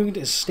 so Kargunt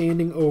is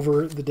standing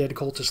over the dead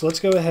cultist. Let's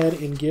go ahead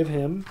and give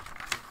him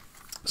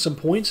some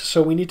points.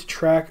 So we need to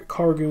track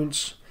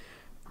Kargunt's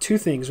two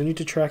things. We need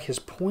to track his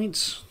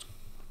points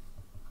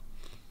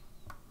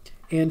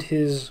and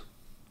his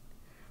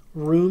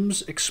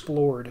rooms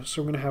explored.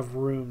 So we're going to have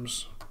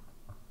rooms.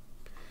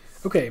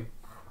 Okay,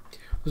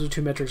 those are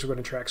two metrics we're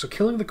going to track. So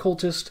killing the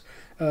cultist,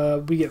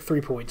 we get 3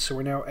 points. So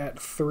we're now at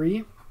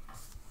 3.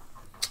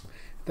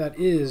 That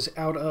is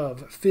out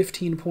of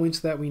 15 points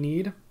that we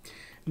need.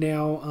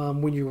 Now,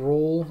 when you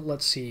roll,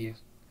 let's see,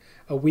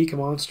 a weak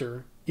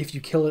monster, if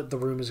you kill it, the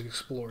room is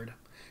explored.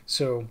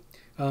 So,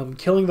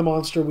 killing the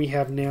monster, we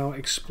have now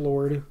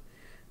explored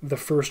the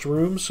first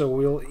room, so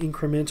we'll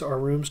increment our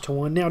rooms to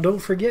 1. Now, don't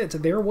forget,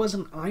 there was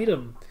an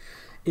item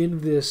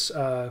in this,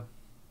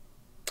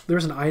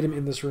 there's an item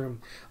in this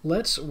room.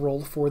 Let's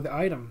roll for the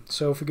item.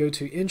 So if we go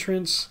to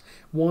entrance,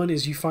 1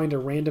 is you find a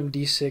random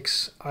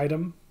D6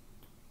 item.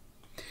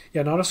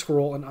 Yeah, not a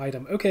scroll, an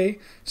item. Okay,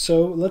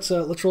 so let's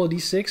roll a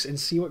d6 and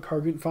see what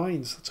Kargunt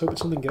finds. Let's hope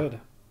it's something good.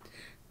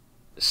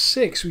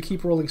 6. We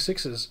keep rolling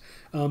 6s.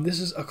 This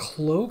is a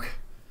cloak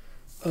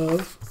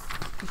of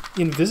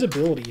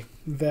invisibility.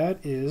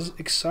 That is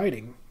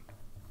exciting.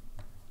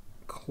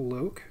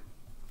 Cloak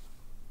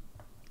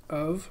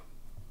of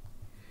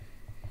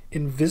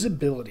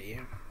invisibility.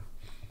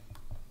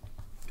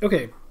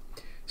 Okay,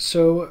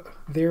 so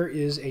there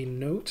is a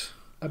note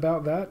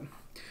about that.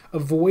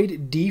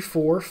 Avoid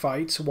D4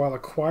 fights while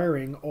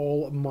acquiring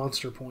all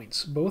monster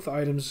points. Both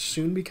items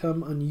soon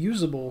become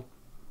unusable,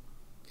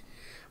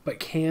 but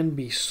can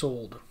be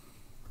sold.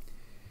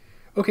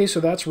 Okay,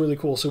 so that's really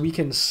cool. So we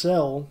can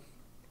sell,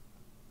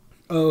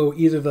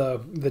 either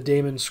the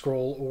Daemon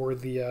Scroll or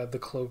the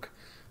Cloak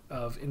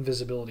of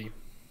Invisibility.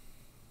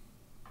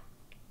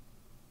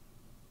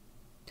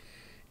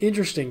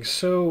 Interesting.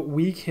 So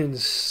we can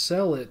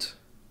sell it.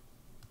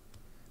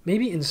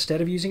 Maybe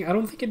instead of using, I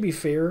don't think it'd be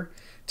fair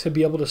to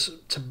be able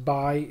to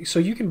buy, so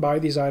you can buy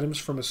these items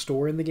from a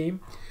store in the game,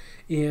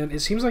 and it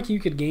seems like you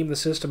could game the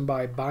system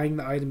by buying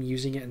the item,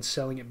 using it, and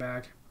selling it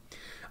back.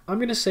 I'm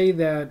going to say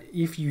that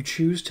if you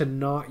choose to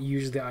not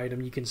use the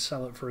item, you can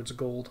sell it for its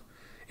gold,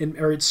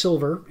 or its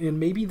silver, and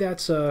maybe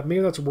that's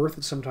worth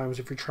it sometimes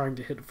if you're trying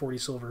to hit 40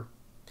 silver.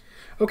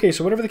 Okay,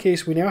 so whatever the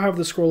case, we now have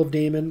the Scroll of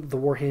Daemon, the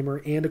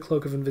Warhammer, and a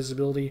Cloak of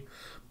Invisibility,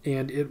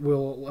 and it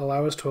will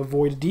allow us to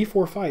avoid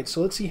D4 fights.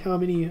 So let's see how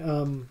many.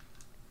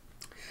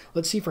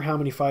 Let's see for how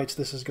many fights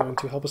this is going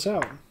to help us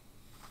out.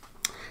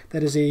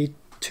 That is a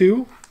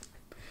 2.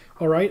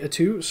 All right, a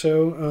 2.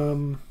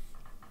 So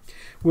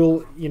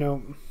we'll,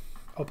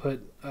 I'll put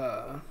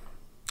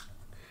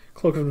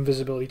Cloak of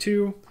Invisibility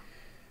 2.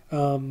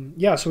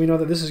 Yeah, so we know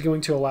that this is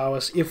going to allow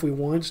us, if we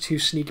want, to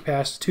sneak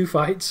past 2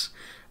 fights.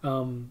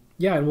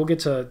 Yeah, and we'll get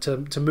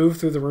to move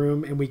through the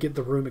room, and we get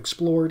the room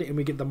explored, and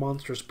we get the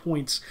monster's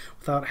points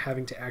without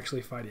having to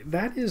actually fight it.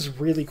 That is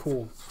really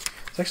cool.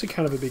 It's actually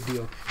kind of a big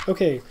deal.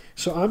 Okay,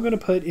 so I'm going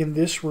to put in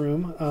this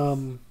room,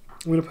 I'm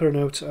going to put a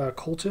note,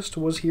 cultist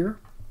was here,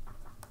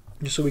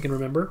 just so we can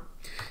remember.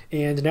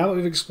 And now that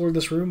we've explored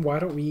this room, why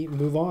don't we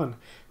move on?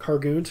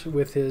 Kargunt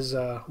with his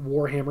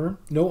warhammer,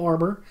 no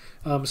armor,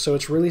 so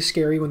it's really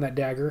scary when that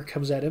dagger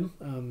comes at him.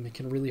 It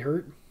can really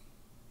hurt.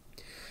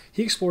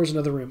 He explores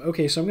another room.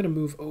 Okay, so I'm going to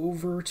move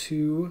over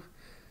to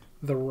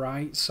the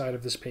right side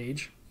of this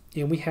page,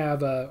 and we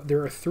have,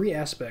 there are 3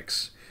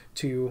 aspects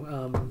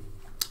to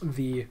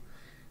the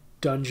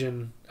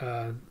dungeon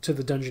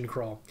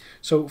crawl.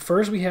 So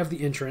first we have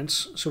the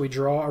entrance. So we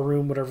draw a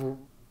room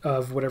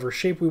whatever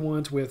shape we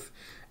want with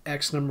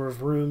X number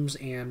of rooms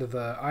and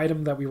the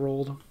item that we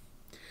rolled.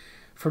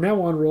 From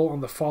now on, roll on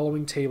the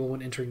following table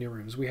when entering new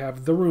rooms. We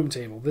have the room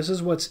table. This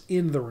is what's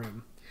in the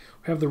room.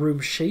 We have the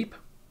room shape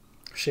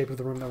of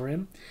the room that we're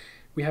in.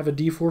 We have a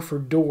D4 for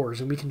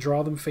doors, and we can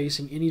draw them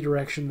facing any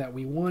direction that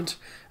we want.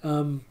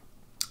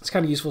 It's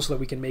kind of useful so that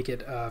we can make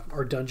it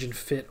our dungeon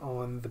fit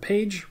on the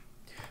page.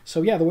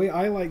 So yeah, the way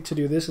I like to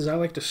do this is I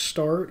like to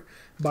start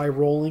by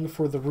rolling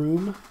for the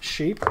room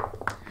shape.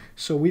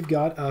 So we've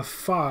got a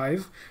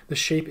 5. The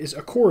shape is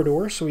a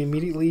corridor, so we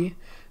immediately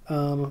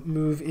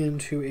move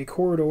into a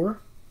corridor.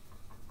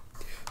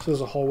 So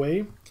there's a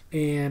hallway.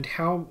 And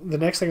the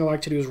next thing I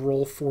like to do is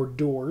roll for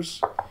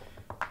doors.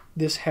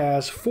 This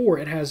has 4.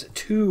 It has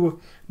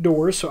 2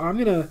 doors, so I'm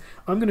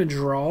gonna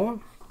draw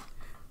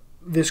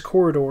this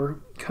corridor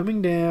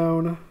coming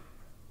down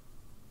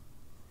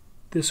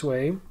this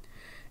way.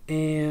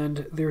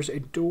 And there's a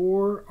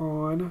door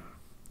on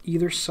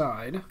either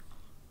side,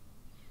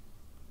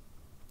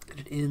 and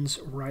it ends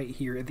right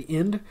here at the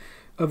end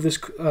of this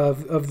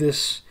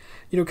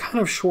kind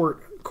of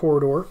short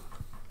corridor.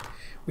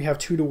 We have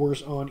 2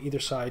 doors on either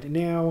side.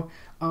 Now,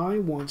 I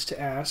want to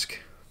ask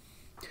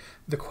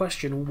the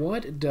question,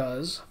 what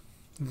does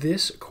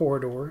this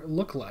corridor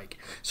look like?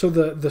 So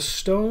the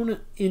stone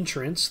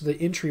entrance, the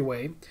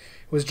entryway,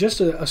 was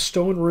just a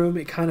stone room.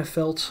 It kind of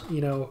felt,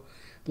 you know,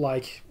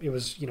 like it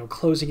was, you know,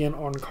 closing in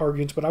on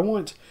Kargunt, but I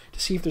want to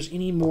see if there's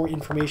any more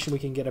information we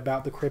can get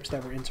about the crypts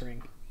that we're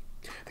entering.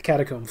 The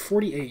catacomb,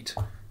 48.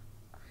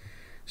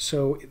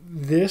 So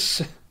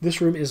this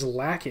room is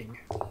lacking.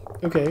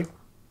 Okay.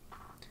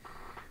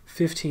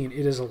 15.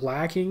 It is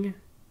lacking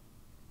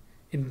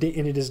and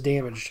it is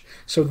damaged.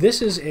 So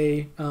this is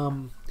a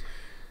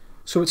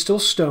so it's still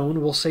stone.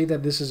 We'll say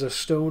that this is a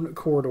stone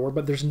corridor,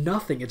 but there's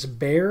nothing. It's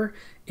bare,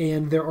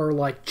 and there are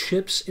like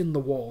chips in the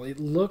wall. It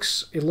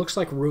looks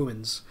like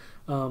ruins.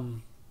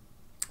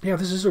 Yeah,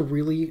 this is a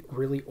really,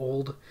 really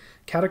old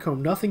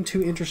catacomb. Nothing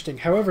too interesting.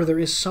 However, there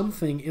is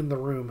something in the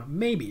room.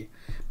 Maybe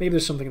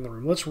there's something in the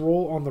room. Let's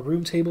roll on the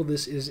room table.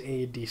 This is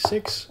a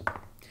d6.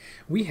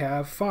 We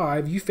have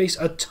 5. You face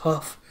a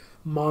tough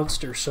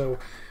monster. So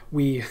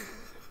we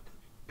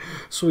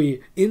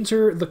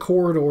enter the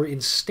corridor,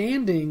 and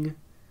standing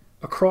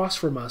across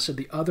from us at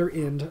the other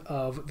end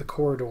of the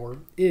corridor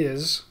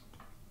is,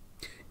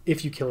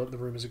 if you kill it, the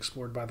room is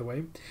explored, by the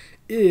way,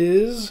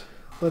 is,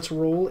 let's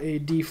roll a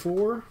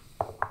d4,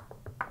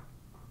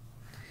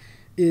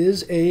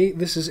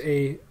 this is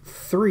a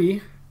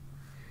 3.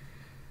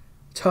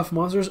 Tough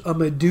monsters. A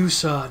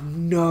Medusa.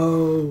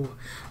 No,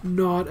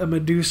 not a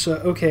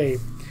Medusa. Okay,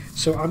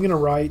 so I'm gonna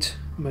write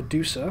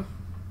Medusa.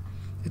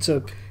 It's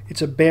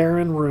a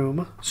barren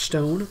room,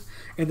 stone,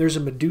 and there's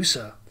a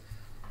Medusa.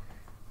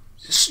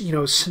 You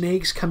know,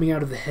 snakes coming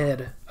out of the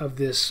head of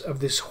this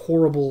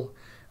horrible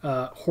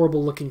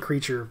looking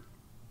creature.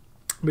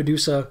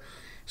 Medusa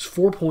is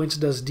 4 points,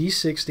 does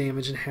d6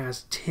 damage, and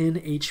has 10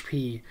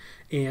 HP.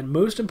 And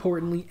most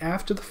importantly,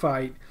 after the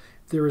fight,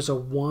 there is a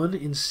 1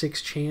 in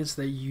 6 chance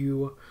that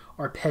you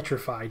are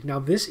petrified. Now,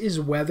 this is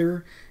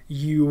whether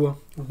you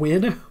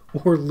win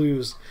or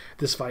lose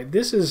this fight.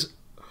 This is...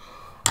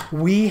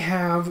 We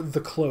have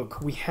the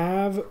cloak. We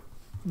have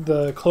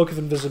the cloak of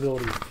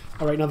invisibility.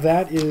 All right, now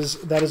that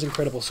is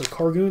incredible. So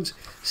Kargunt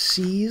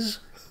sees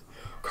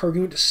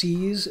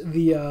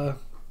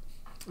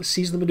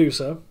the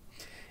Medusa,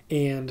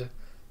 and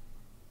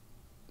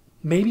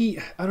maybe,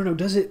 I don't know,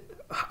 does it?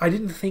 I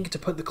didn't think to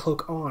put the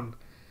cloak on.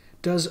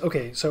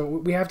 Okay, so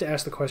we have to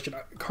ask the question.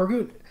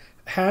 Kargunt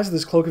has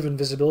this cloak of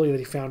invisibility that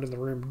he found in the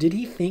room. Did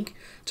he think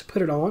to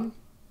put it on?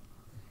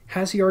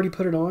 Has he already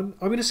put it on?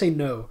 I'm going to say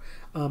no.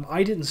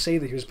 I didn't say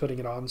that he was putting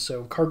it on,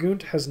 so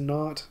Kargunt has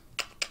not...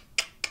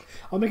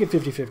 I'll make it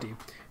 50-50.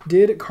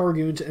 Did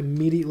Kargunt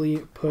immediately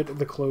put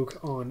the cloak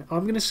on?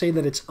 I'm going to say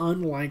that it's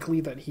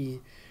unlikely that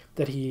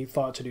he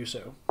thought to do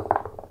so.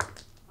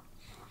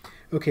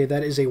 Okay,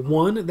 that is a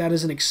 1. That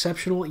is an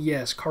exceptional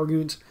yes.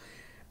 Kargunt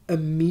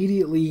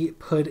immediately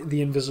put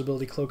the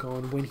invisibility cloak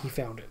on when he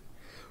found it.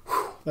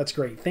 Whew, that's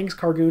great. Thanks,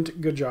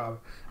 Kargunt. Good job.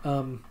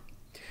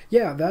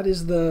 Yeah, that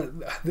is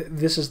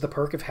this is the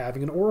perk of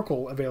having an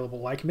oracle available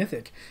like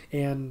Mythic.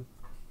 And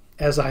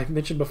as I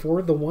mentioned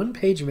before, the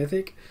 1-page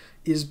Mythic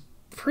is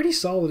pretty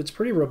solid. It's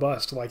pretty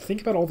robust. Like,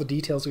 think about all the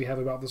details we have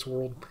about this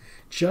world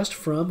just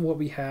from what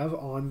we have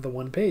on the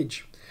 1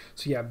 page.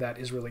 So yeah, that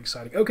is really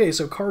exciting. Okay,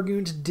 so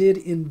Kargunt did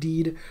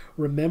indeed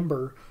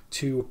remember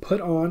to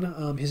put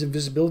on his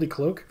invisibility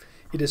cloak.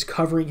 It is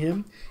covering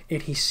him,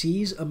 and he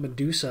sees a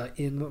Medusa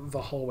in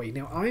the hallway.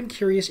 Now, I'm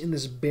curious, in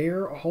this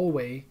bare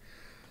hallway,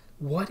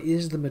 what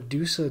is the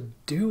Medusa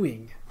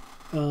doing?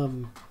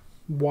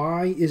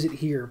 Why is it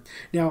here?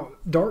 Now,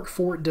 Dark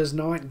Fort does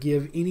not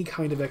give any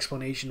kind of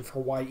explanation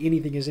for why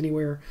anything is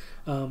anywhere.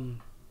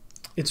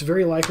 It's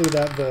very likely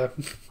that the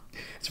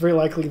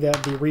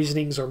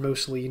reasonings are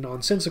mostly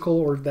nonsensical,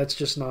 or that's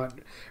just not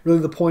really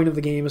the point of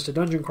the game, is to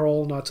dungeon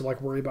crawl, not to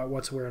like worry about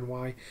what's where and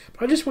why.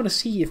 But I just want to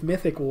see if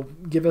Mythic will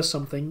give us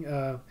something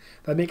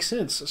that makes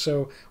sense.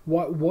 So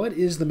what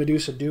is the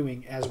Medusa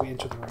doing as we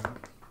enter the room?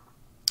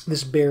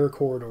 This bare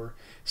corridor.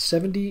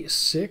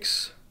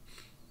 76.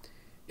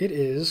 It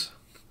is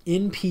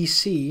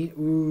NPC.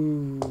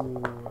 Ooh.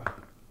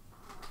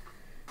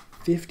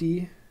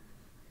 50.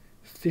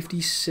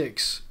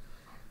 56.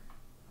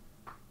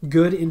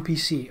 Good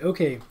NPC.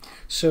 Okay,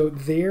 so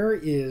there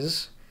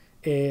is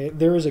a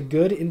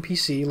good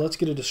NPC. Let's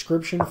get a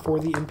description for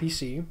the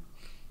NPC.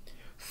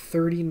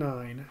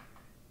 39.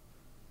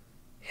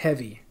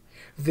 Heavy.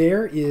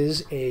 There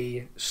is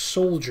a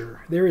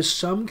soldier. There is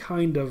some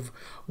kind of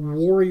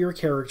warrior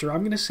character. I'm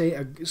going to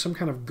say some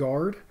kind of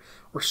guard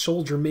or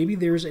soldier. Maybe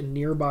there's a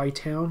nearby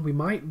town. We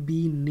might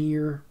be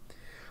near...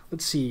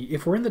 Let's see.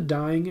 If we're in the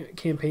dying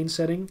campaign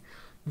setting,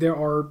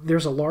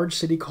 there's a large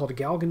city called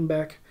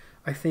Galgenbeck,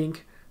 I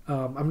think.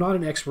 I'm not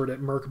an expert at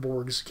Mörk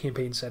Borg's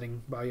campaign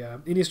setting by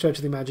any stretch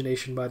of the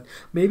imagination, but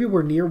maybe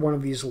we're near one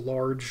of these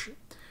large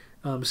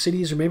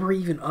cities, or maybe we're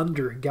even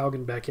under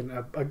Galgenbeck,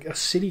 and a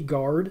city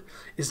guard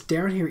is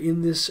down here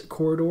in this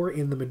corridor,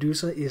 and the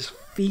Medusa is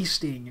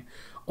feasting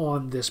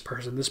on this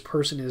person. This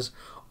person is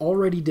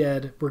already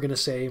dead, we're going to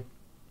say,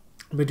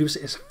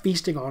 Medusa is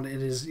feasting on it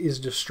and is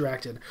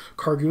distracted.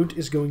 Kargunt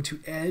is going to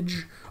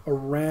edge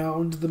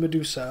around the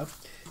Medusa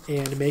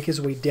and make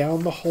his way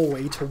down the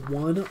hallway to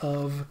one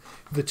of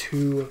the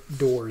two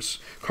doors.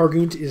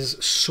 Kargunt is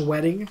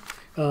sweating.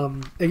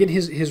 Again,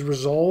 his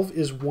resolve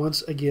is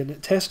once again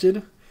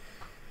tested.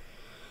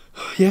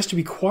 He has to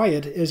be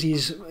quiet as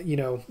he's,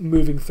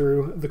 moving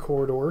through the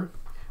corridor,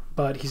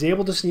 but he's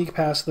able to sneak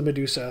past the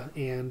Medusa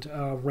and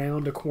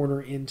round a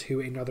corner into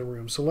another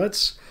room. So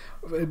let's,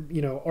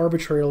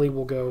 arbitrarily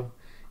we'll go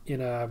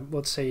in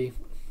let's say,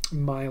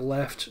 my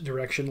left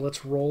direction.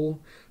 Let's roll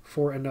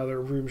for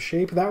another room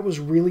shape. That was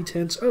really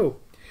tense. Oh,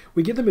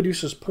 we get the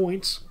Medusa's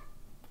points,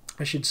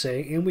 I should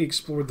say, and we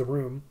explored the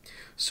room.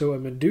 So a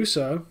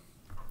Medusa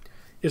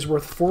is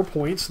worth 4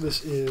 points.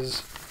 This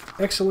is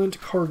excellent.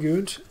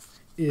 Kargunt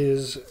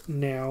is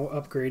now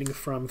upgrading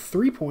from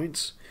 3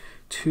 points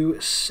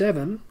to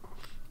 7,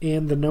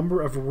 and the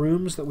number of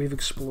rooms that we've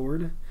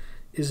explored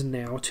is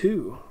now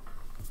 2.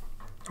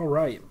 All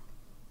right.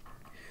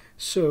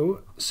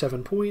 So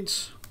 7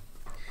 points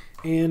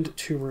and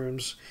 2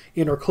 rooms.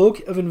 And our Cloak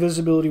of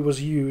Invisibility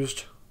was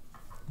used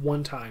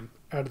 1 time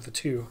out of the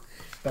 2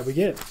 that we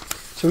get.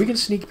 So we can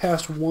sneak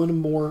past 1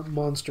 more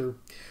monster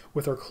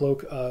with our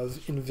Cloak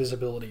of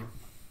Invisibility.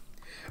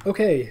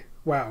 Okay,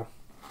 wow.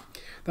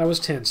 That was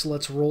tense.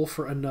 Let's roll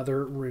for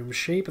another room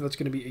shape. That's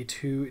going to be a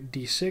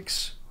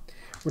 2d6.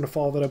 We're going to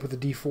follow that up with a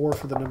d4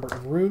 for the number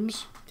of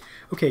rooms.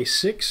 Okay,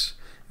 6.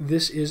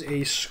 This is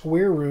a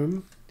square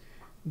room,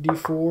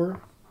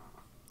 d4,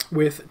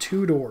 with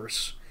 2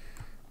 doors.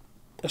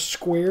 A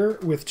square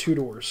with 2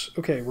 doors.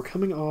 Okay, we're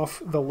coming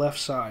off the left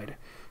side.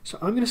 So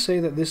I'm going to say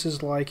that this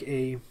is like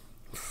a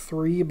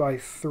 3 by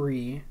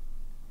 3,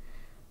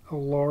 a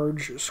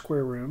large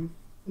square room.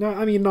 No,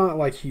 I mean not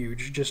like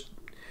huge, just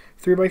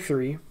 3 by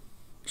 3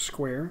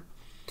 square.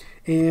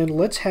 And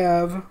let's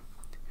have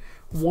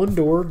 1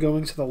 door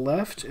going to the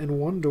left and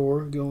 1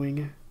 door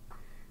going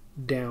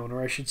down,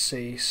 or I should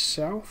say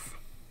south.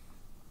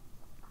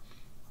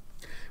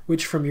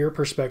 Which, from your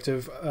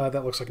perspective,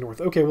 that looks like north.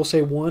 Okay, we'll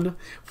say one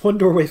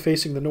doorway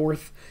facing the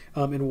north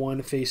and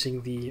 1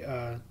 facing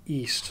the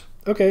east.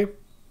 Okay.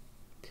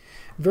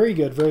 Very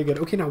good, very good.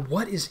 Okay, now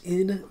what is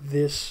in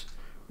this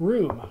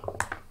room?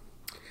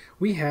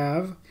 We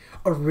have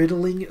a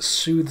riddling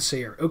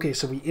soothsayer. Okay,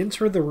 so we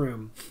enter the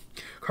room.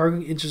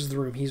 Kargunt enters the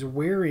room. He's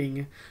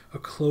wearing a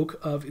cloak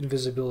of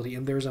invisibility,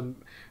 and there's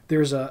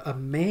a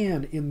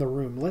man in the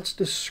room. Let's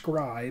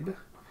describe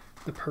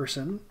the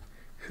person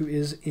who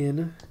is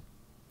in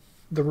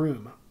the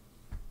room.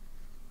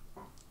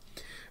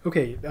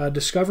 Okay,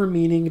 discover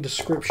meaning,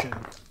 description.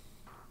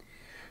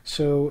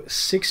 So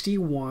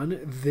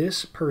 61,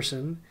 this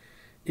person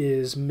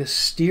is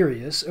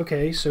mysterious.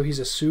 Okay, so he's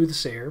a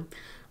soothsayer,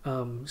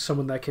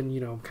 someone that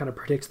can, kind of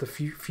predict the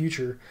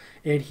future,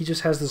 and he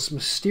just has this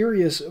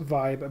mysterious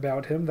vibe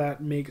about him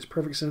that makes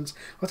perfect sense.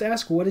 Let's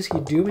ask, what is he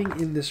doing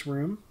in this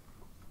room?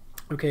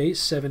 Okay,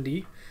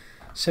 70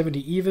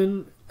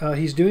 even.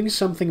 He's doing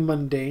something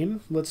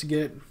mundane. Let's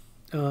get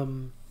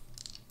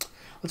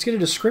a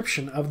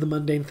description of the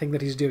mundane thing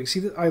that he's doing.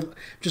 See, that I'm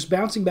just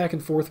bouncing back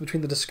and forth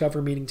between the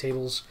discover meaning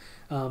tables.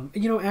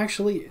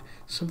 Actually,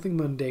 something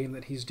mundane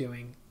that he's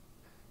doing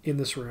in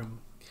this room.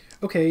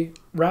 Okay,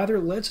 rather,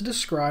 let's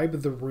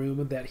describe the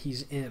room that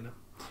he's in.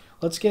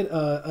 Let's get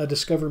a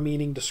discover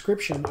meaning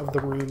description of the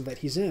room that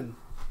he's in.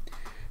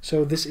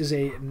 So this is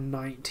a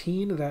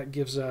 19. That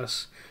gives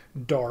us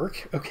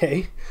dark.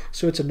 Okay,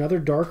 so it's another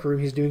dark room.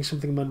 He's doing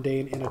something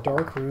mundane in a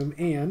dark room.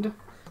 And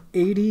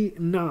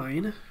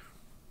 89...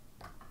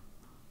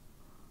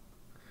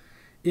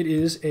 it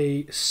is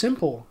a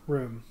simple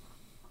room.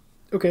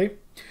 Okay,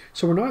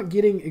 so we're not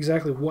getting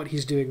exactly what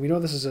he's doing. We know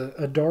this is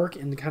a dark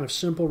and kind of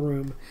simple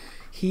room.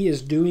 He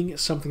is doing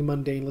something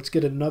mundane. Let's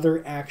get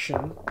another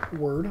action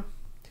word.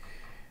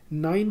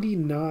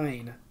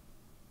 99.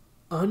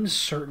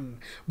 Uncertain.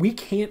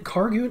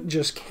 Kargunt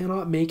just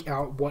cannot make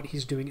out what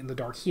he's doing in the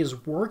dark. He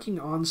is working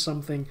on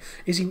something.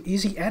 Is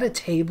he at a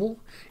table?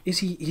 Is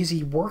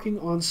he working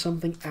on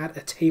something at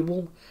a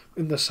table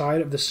in the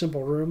side of the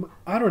simple room?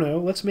 I don't know.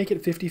 Let's make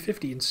it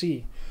 50-50 and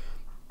see.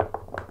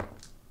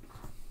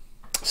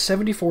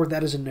 74,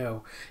 that is a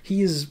no.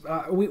 He is,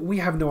 we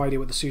have no idea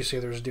what the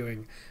soothsayer is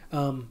doing.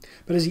 But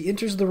as he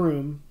enters the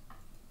room,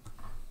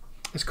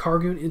 as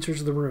Kargunt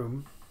enters the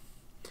room,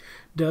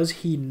 does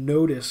he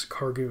notice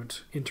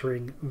Kargunt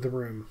entering the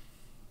room?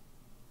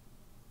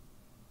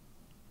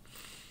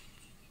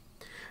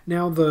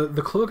 Now, the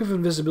Cloak of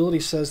Invisibility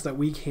says that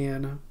we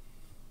can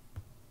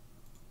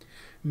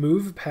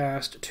move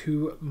past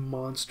 2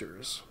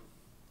 monsters.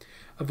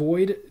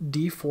 Avoid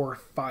D4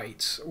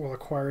 fights while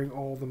acquiring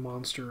all the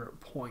monster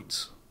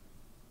points.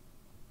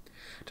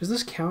 Does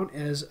this count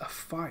as a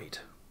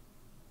fight?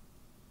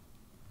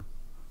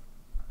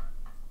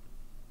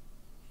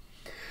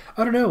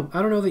 I don't know.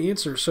 I don't know the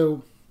answer.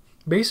 So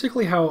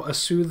basically how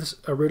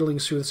a riddling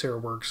soothsayer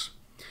works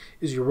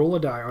is you roll a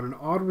die. On an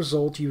odd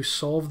result, you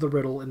solve the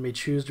riddle and may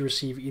choose to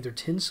receive either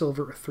 10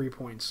 silver or 3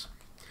 points.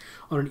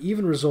 On an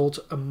even result,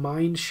 a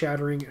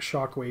mind-shattering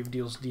shockwave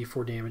deals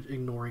D4 damage,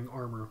 ignoring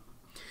armor.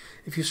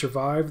 If you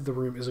survive, the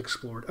room is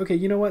explored. Okay,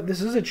 you know what?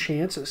 This is a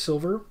chance at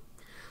silver.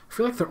 I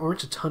feel like there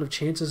aren't a ton of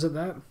chances at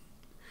that.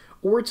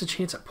 Or it's a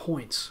chance at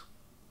points,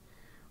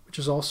 which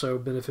is also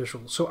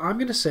beneficial. So I'm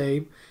going to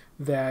say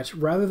that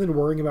rather than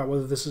worrying about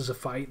whether this is a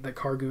fight that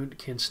Kargunt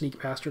can sneak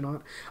past or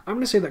not, I'm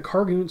going to say that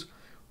Kargunt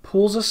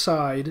pulls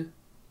aside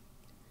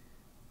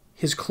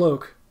his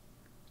cloak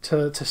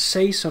to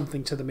say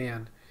something to the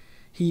man.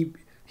 He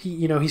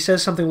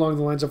says something along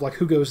the lines of like,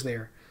 "Who goes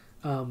there?"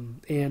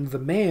 And the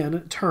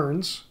man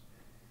turns,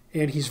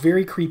 and he's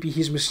very creepy.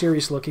 He's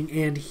mysterious looking,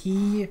 and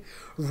he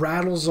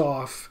rattles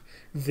off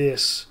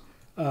this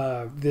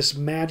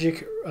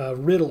magic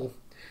riddle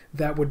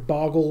that would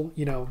boggle.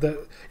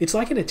 It's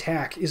like an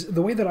attack. Is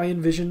the way that I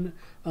envision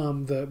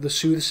the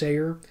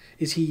soothsayer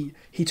is he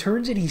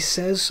turns and he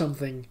says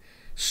something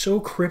so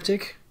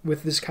cryptic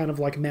with this kind of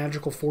like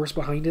magical force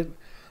behind it.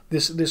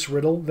 This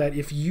riddle that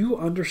if you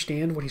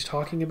understand what he's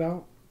talking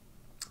about,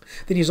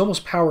 then he's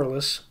almost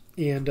powerless,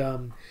 and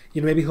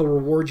maybe he'll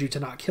reward you to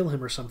not kill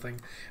him or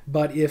something.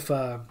 But if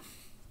I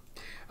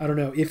don't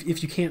know,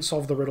 if you can't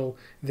solve the riddle,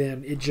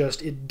 then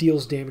it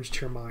deals damage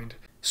to your mind.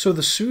 So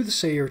the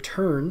soothsayer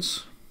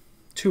turns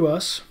to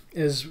us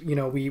as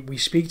we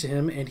speak to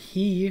him, and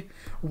he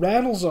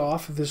rattles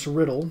off this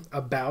riddle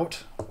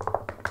about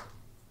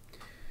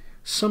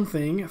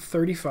something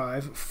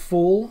 35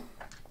 full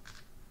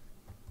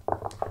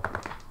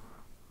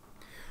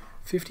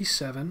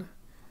 57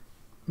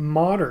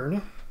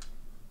 modern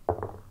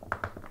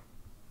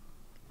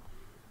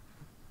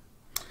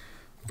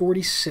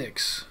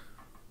 46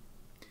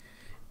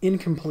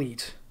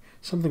 incomplete.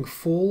 Something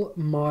full,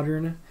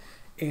 modern,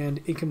 and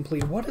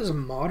incomplete. What is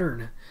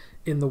modern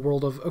in the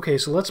world of... Okay,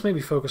 so let's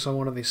maybe focus on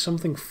one of these.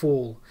 Something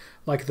full,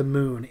 like the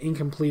moon.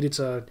 Incomplete,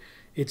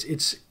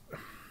 it's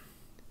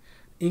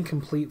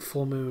incomplete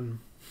full moon.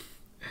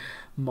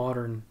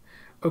 Modern.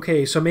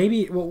 Okay, so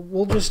maybe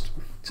we'll just...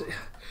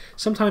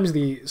 Sometimes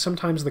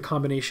the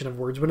combination of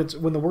words,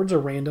 when the words are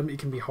random, it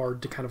can be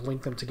hard to kind of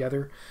link them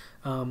together.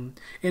 And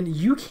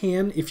you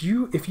can, if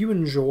you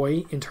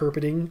enjoy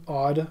interpreting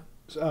odd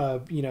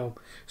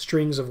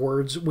strings of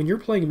words, when you're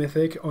playing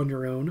Mythic on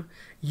your own,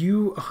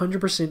 you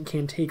 100%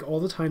 can take all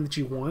the time that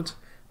you want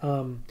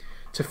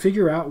to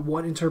figure out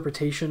what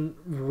interpretation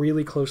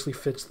really closely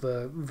fits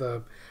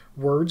the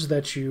words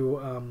that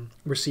you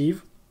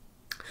receive.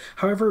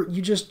 However,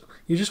 you just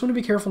want to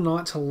be careful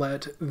not to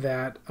let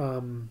that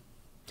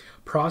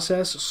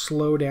process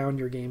slow down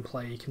your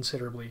gameplay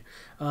considerably.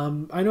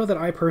 I know that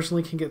I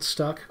personally can get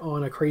stuck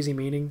on a crazy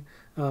meaning,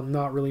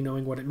 not really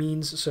knowing what it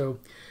means. So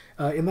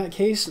in that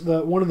case,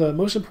 one of the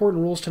most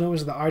important rules to know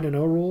is the I don't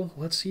know rule.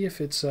 Let's see if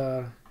it's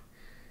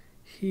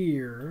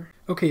here.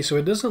 Okay, so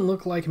it doesn't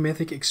look like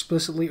Mythic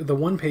explicitly, the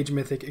one-page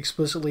Mythic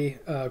explicitly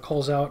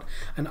calls out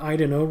an I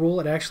don't know rule.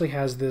 It actually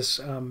has this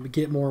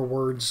get more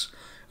words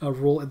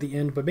rule at the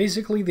end. But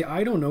basically, the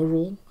I don't know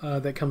rule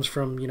that comes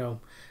from,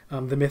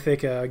 the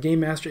Mythic Game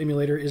Master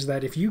Emulator is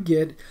that if you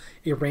get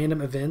a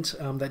random event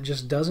that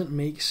just doesn't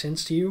make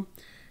sense to you,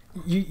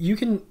 you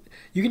can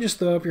just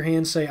throw up your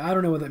hand, say, I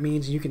don't know what that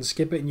means, and you can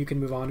skip it and you can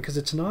move on, because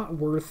it's not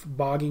worth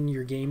bogging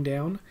your game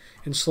down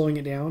and slowing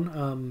it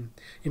down,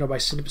 by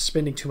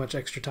spending too much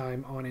extra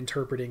time on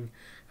interpreting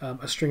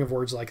a string of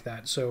words like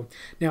that. So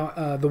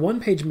now the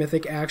one-page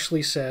Mythic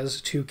actually says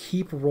to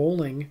keep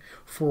rolling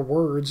for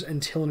words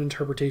until an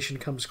interpretation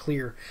comes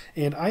clear.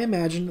 And I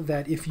imagine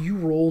that if you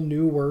roll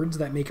new words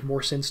that make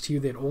more sense to you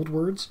than old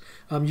words,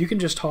 you can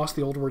just toss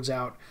the old words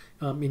out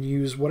and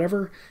use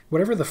whatever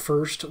the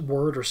first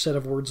word or set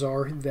of words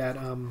are that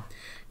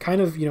kind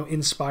of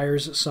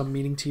inspires some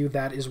meaning to you.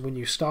 That is when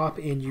you stop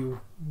and you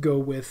go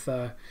with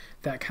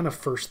that kind of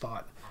first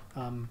thought.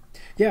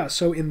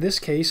 So in this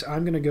case,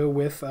 I'm going to go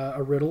with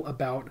a riddle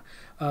about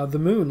the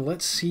moon.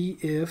 Let's see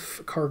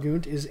if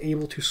Kargunt is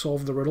able to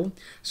solve the riddle.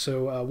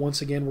 So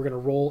once again, we're going to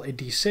roll a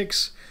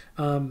d6.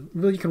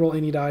 Really, you can roll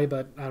any die,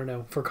 but I don't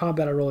know. For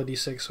combat, I roll a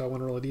d6, so I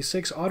want to roll a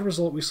d6. Odd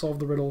result, we solve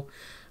the riddle.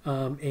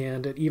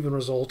 And an even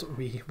result,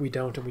 we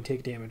don't, and we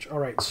take damage. All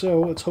right,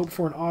 so let's hope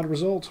for an odd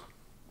result.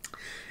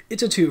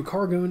 It's a 2.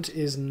 Kargunt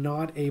is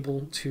not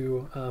able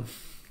to...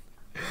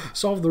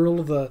 solve the riddle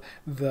of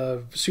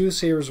the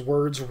soothsayer's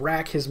words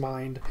rack his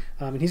mind,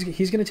 and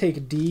he's going to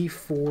take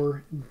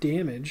D4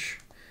 damage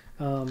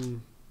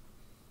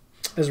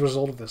as a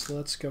result of this.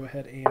 Let's go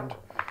ahead and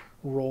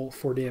roll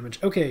for damage.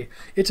 Okay,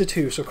 it's a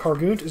 2, so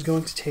Kargunt is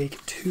going to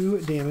take 2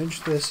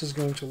 damage. This is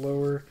going to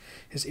lower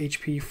his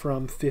HP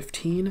from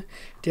 15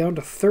 down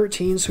to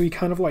 13, so he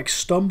kind of like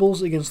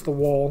stumbles against the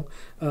wall,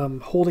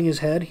 holding his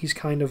head. He's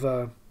kind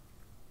of...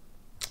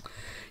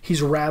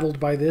 He's rattled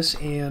by this,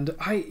 and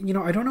I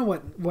don't know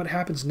what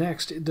happens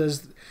next. I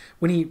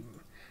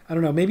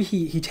don't know, maybe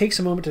he takes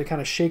a moment to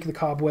kind of shake the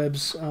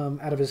cobwebs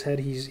out of his head.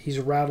 He's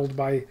rattled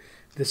by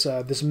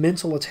this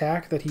mental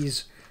attack that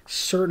he's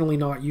certainly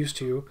not used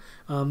to.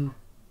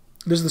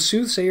 Does the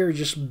soothsayer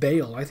just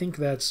bail? I think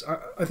that's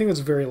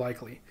very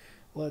likely.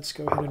 Let's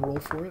go ahead and roll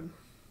for it.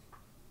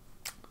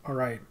 All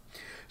right,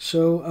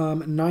 so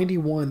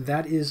 91.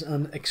 That is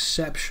an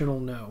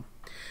exceptional no.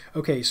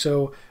 Okay,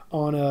 so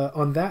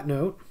on that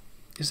note,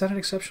 Is that an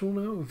exceptional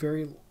no?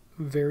 Very,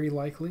 very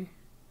likely.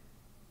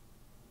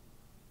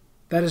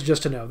 That is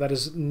just a no. That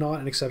is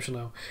not an exceptional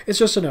no. It's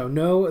just a no.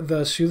 No,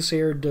 the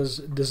Soothsayer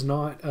does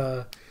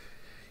not.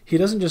 He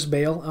doesn't just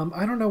bail.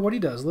 I don't know what he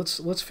does.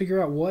 Let's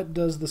figure out what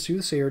does the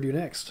Soothsayer do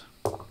next.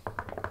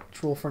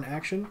 Let's roll for an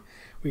action.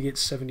 We get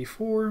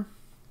 74.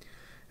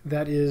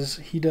 That is,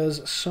 he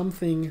does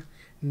something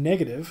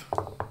negative.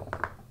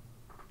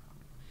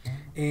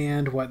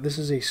 And what? This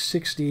is a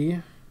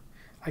 60.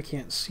 I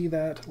can't see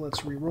that.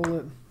 Let's re-roll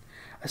it.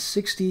 A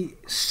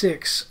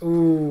 66.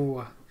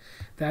 Ooh,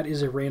 that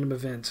is a random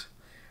event.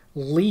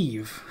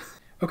 Leave.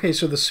 Okay,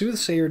 so the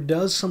Soothsayer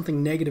does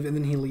something negative and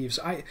then he leaves.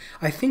 I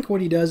think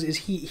what he does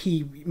is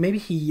maybe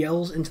he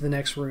yells into the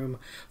next room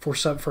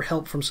for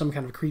help from some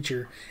kind of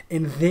creature,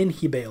 and then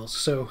he bails.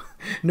 So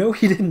no,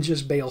 he didn't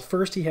just bail.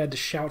 First he had to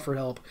shout for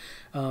help.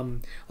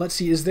 Let's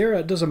see.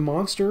 Does a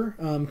monster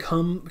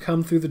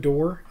come through the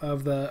door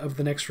of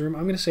the next room?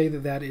 I'm going to say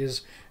that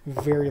is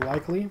very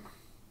likely.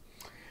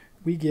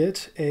 We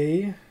get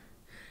a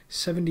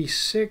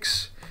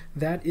 76.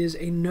 That is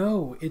a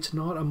no. It's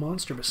not a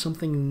monster, but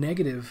something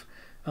negative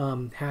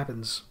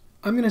happens.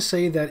 I'm going to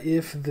say that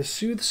if the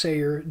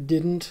Soothsayer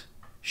didn't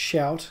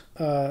shout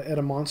at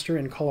a monster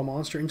and call a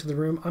monster into the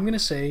room, I'm going to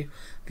say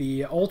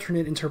the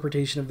alternate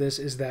interpretation of this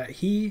is that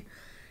he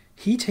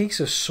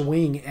takes a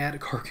swing at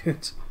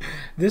Kargunt.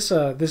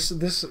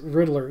 This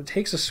Riddler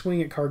takes a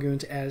swing at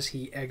Kargunt as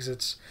he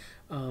exits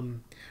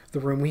the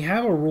room. We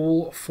have a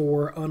rule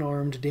for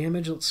unarmed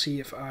damage. Let's see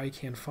if I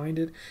can find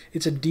it.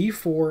 It's a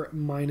D4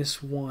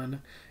 -1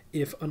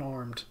 if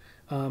unarmed.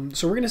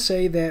 So we're going to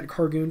say that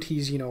Kargunt,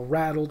 he's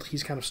rattled,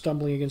 he's kind of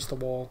stumbling against the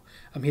wall.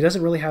 He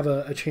doesn't really have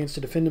a chance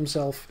to defend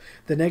himself.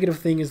 The negative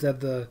thing is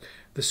that the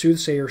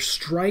Soothsayer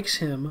strikes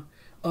him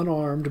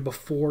unarmed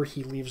before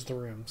he leaves the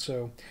room.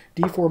 So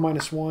D4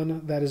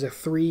 -1, that is a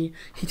 3.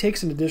 He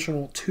takes an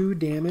additional 2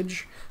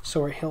 damage,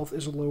 so our health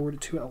is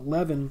lowered to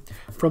 11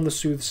 from the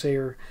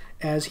Soothsayer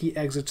as he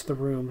exits the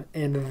room,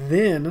 and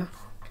then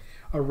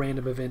a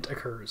random event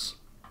occurs.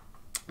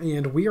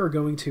 And we are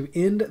going to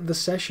end the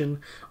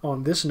session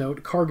on this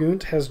note.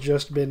 Kargunt has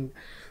just been,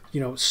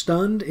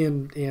 stunned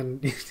and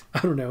I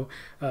don't know,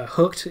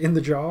 hooked in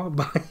the jaw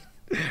by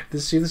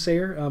the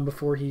Soothsayer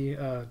before he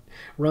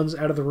runs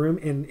out of the room,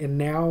 and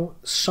now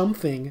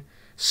something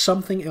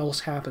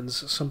else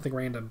happens, something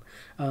random.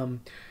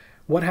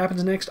 What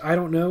happens next, I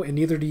don't know, and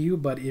neither do you,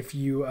 but if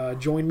you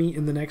join me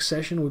in the next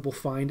session, we will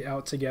find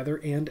out together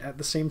and at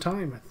the same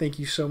time. Thank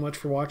you so much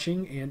for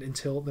watching, and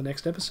until the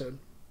next episode.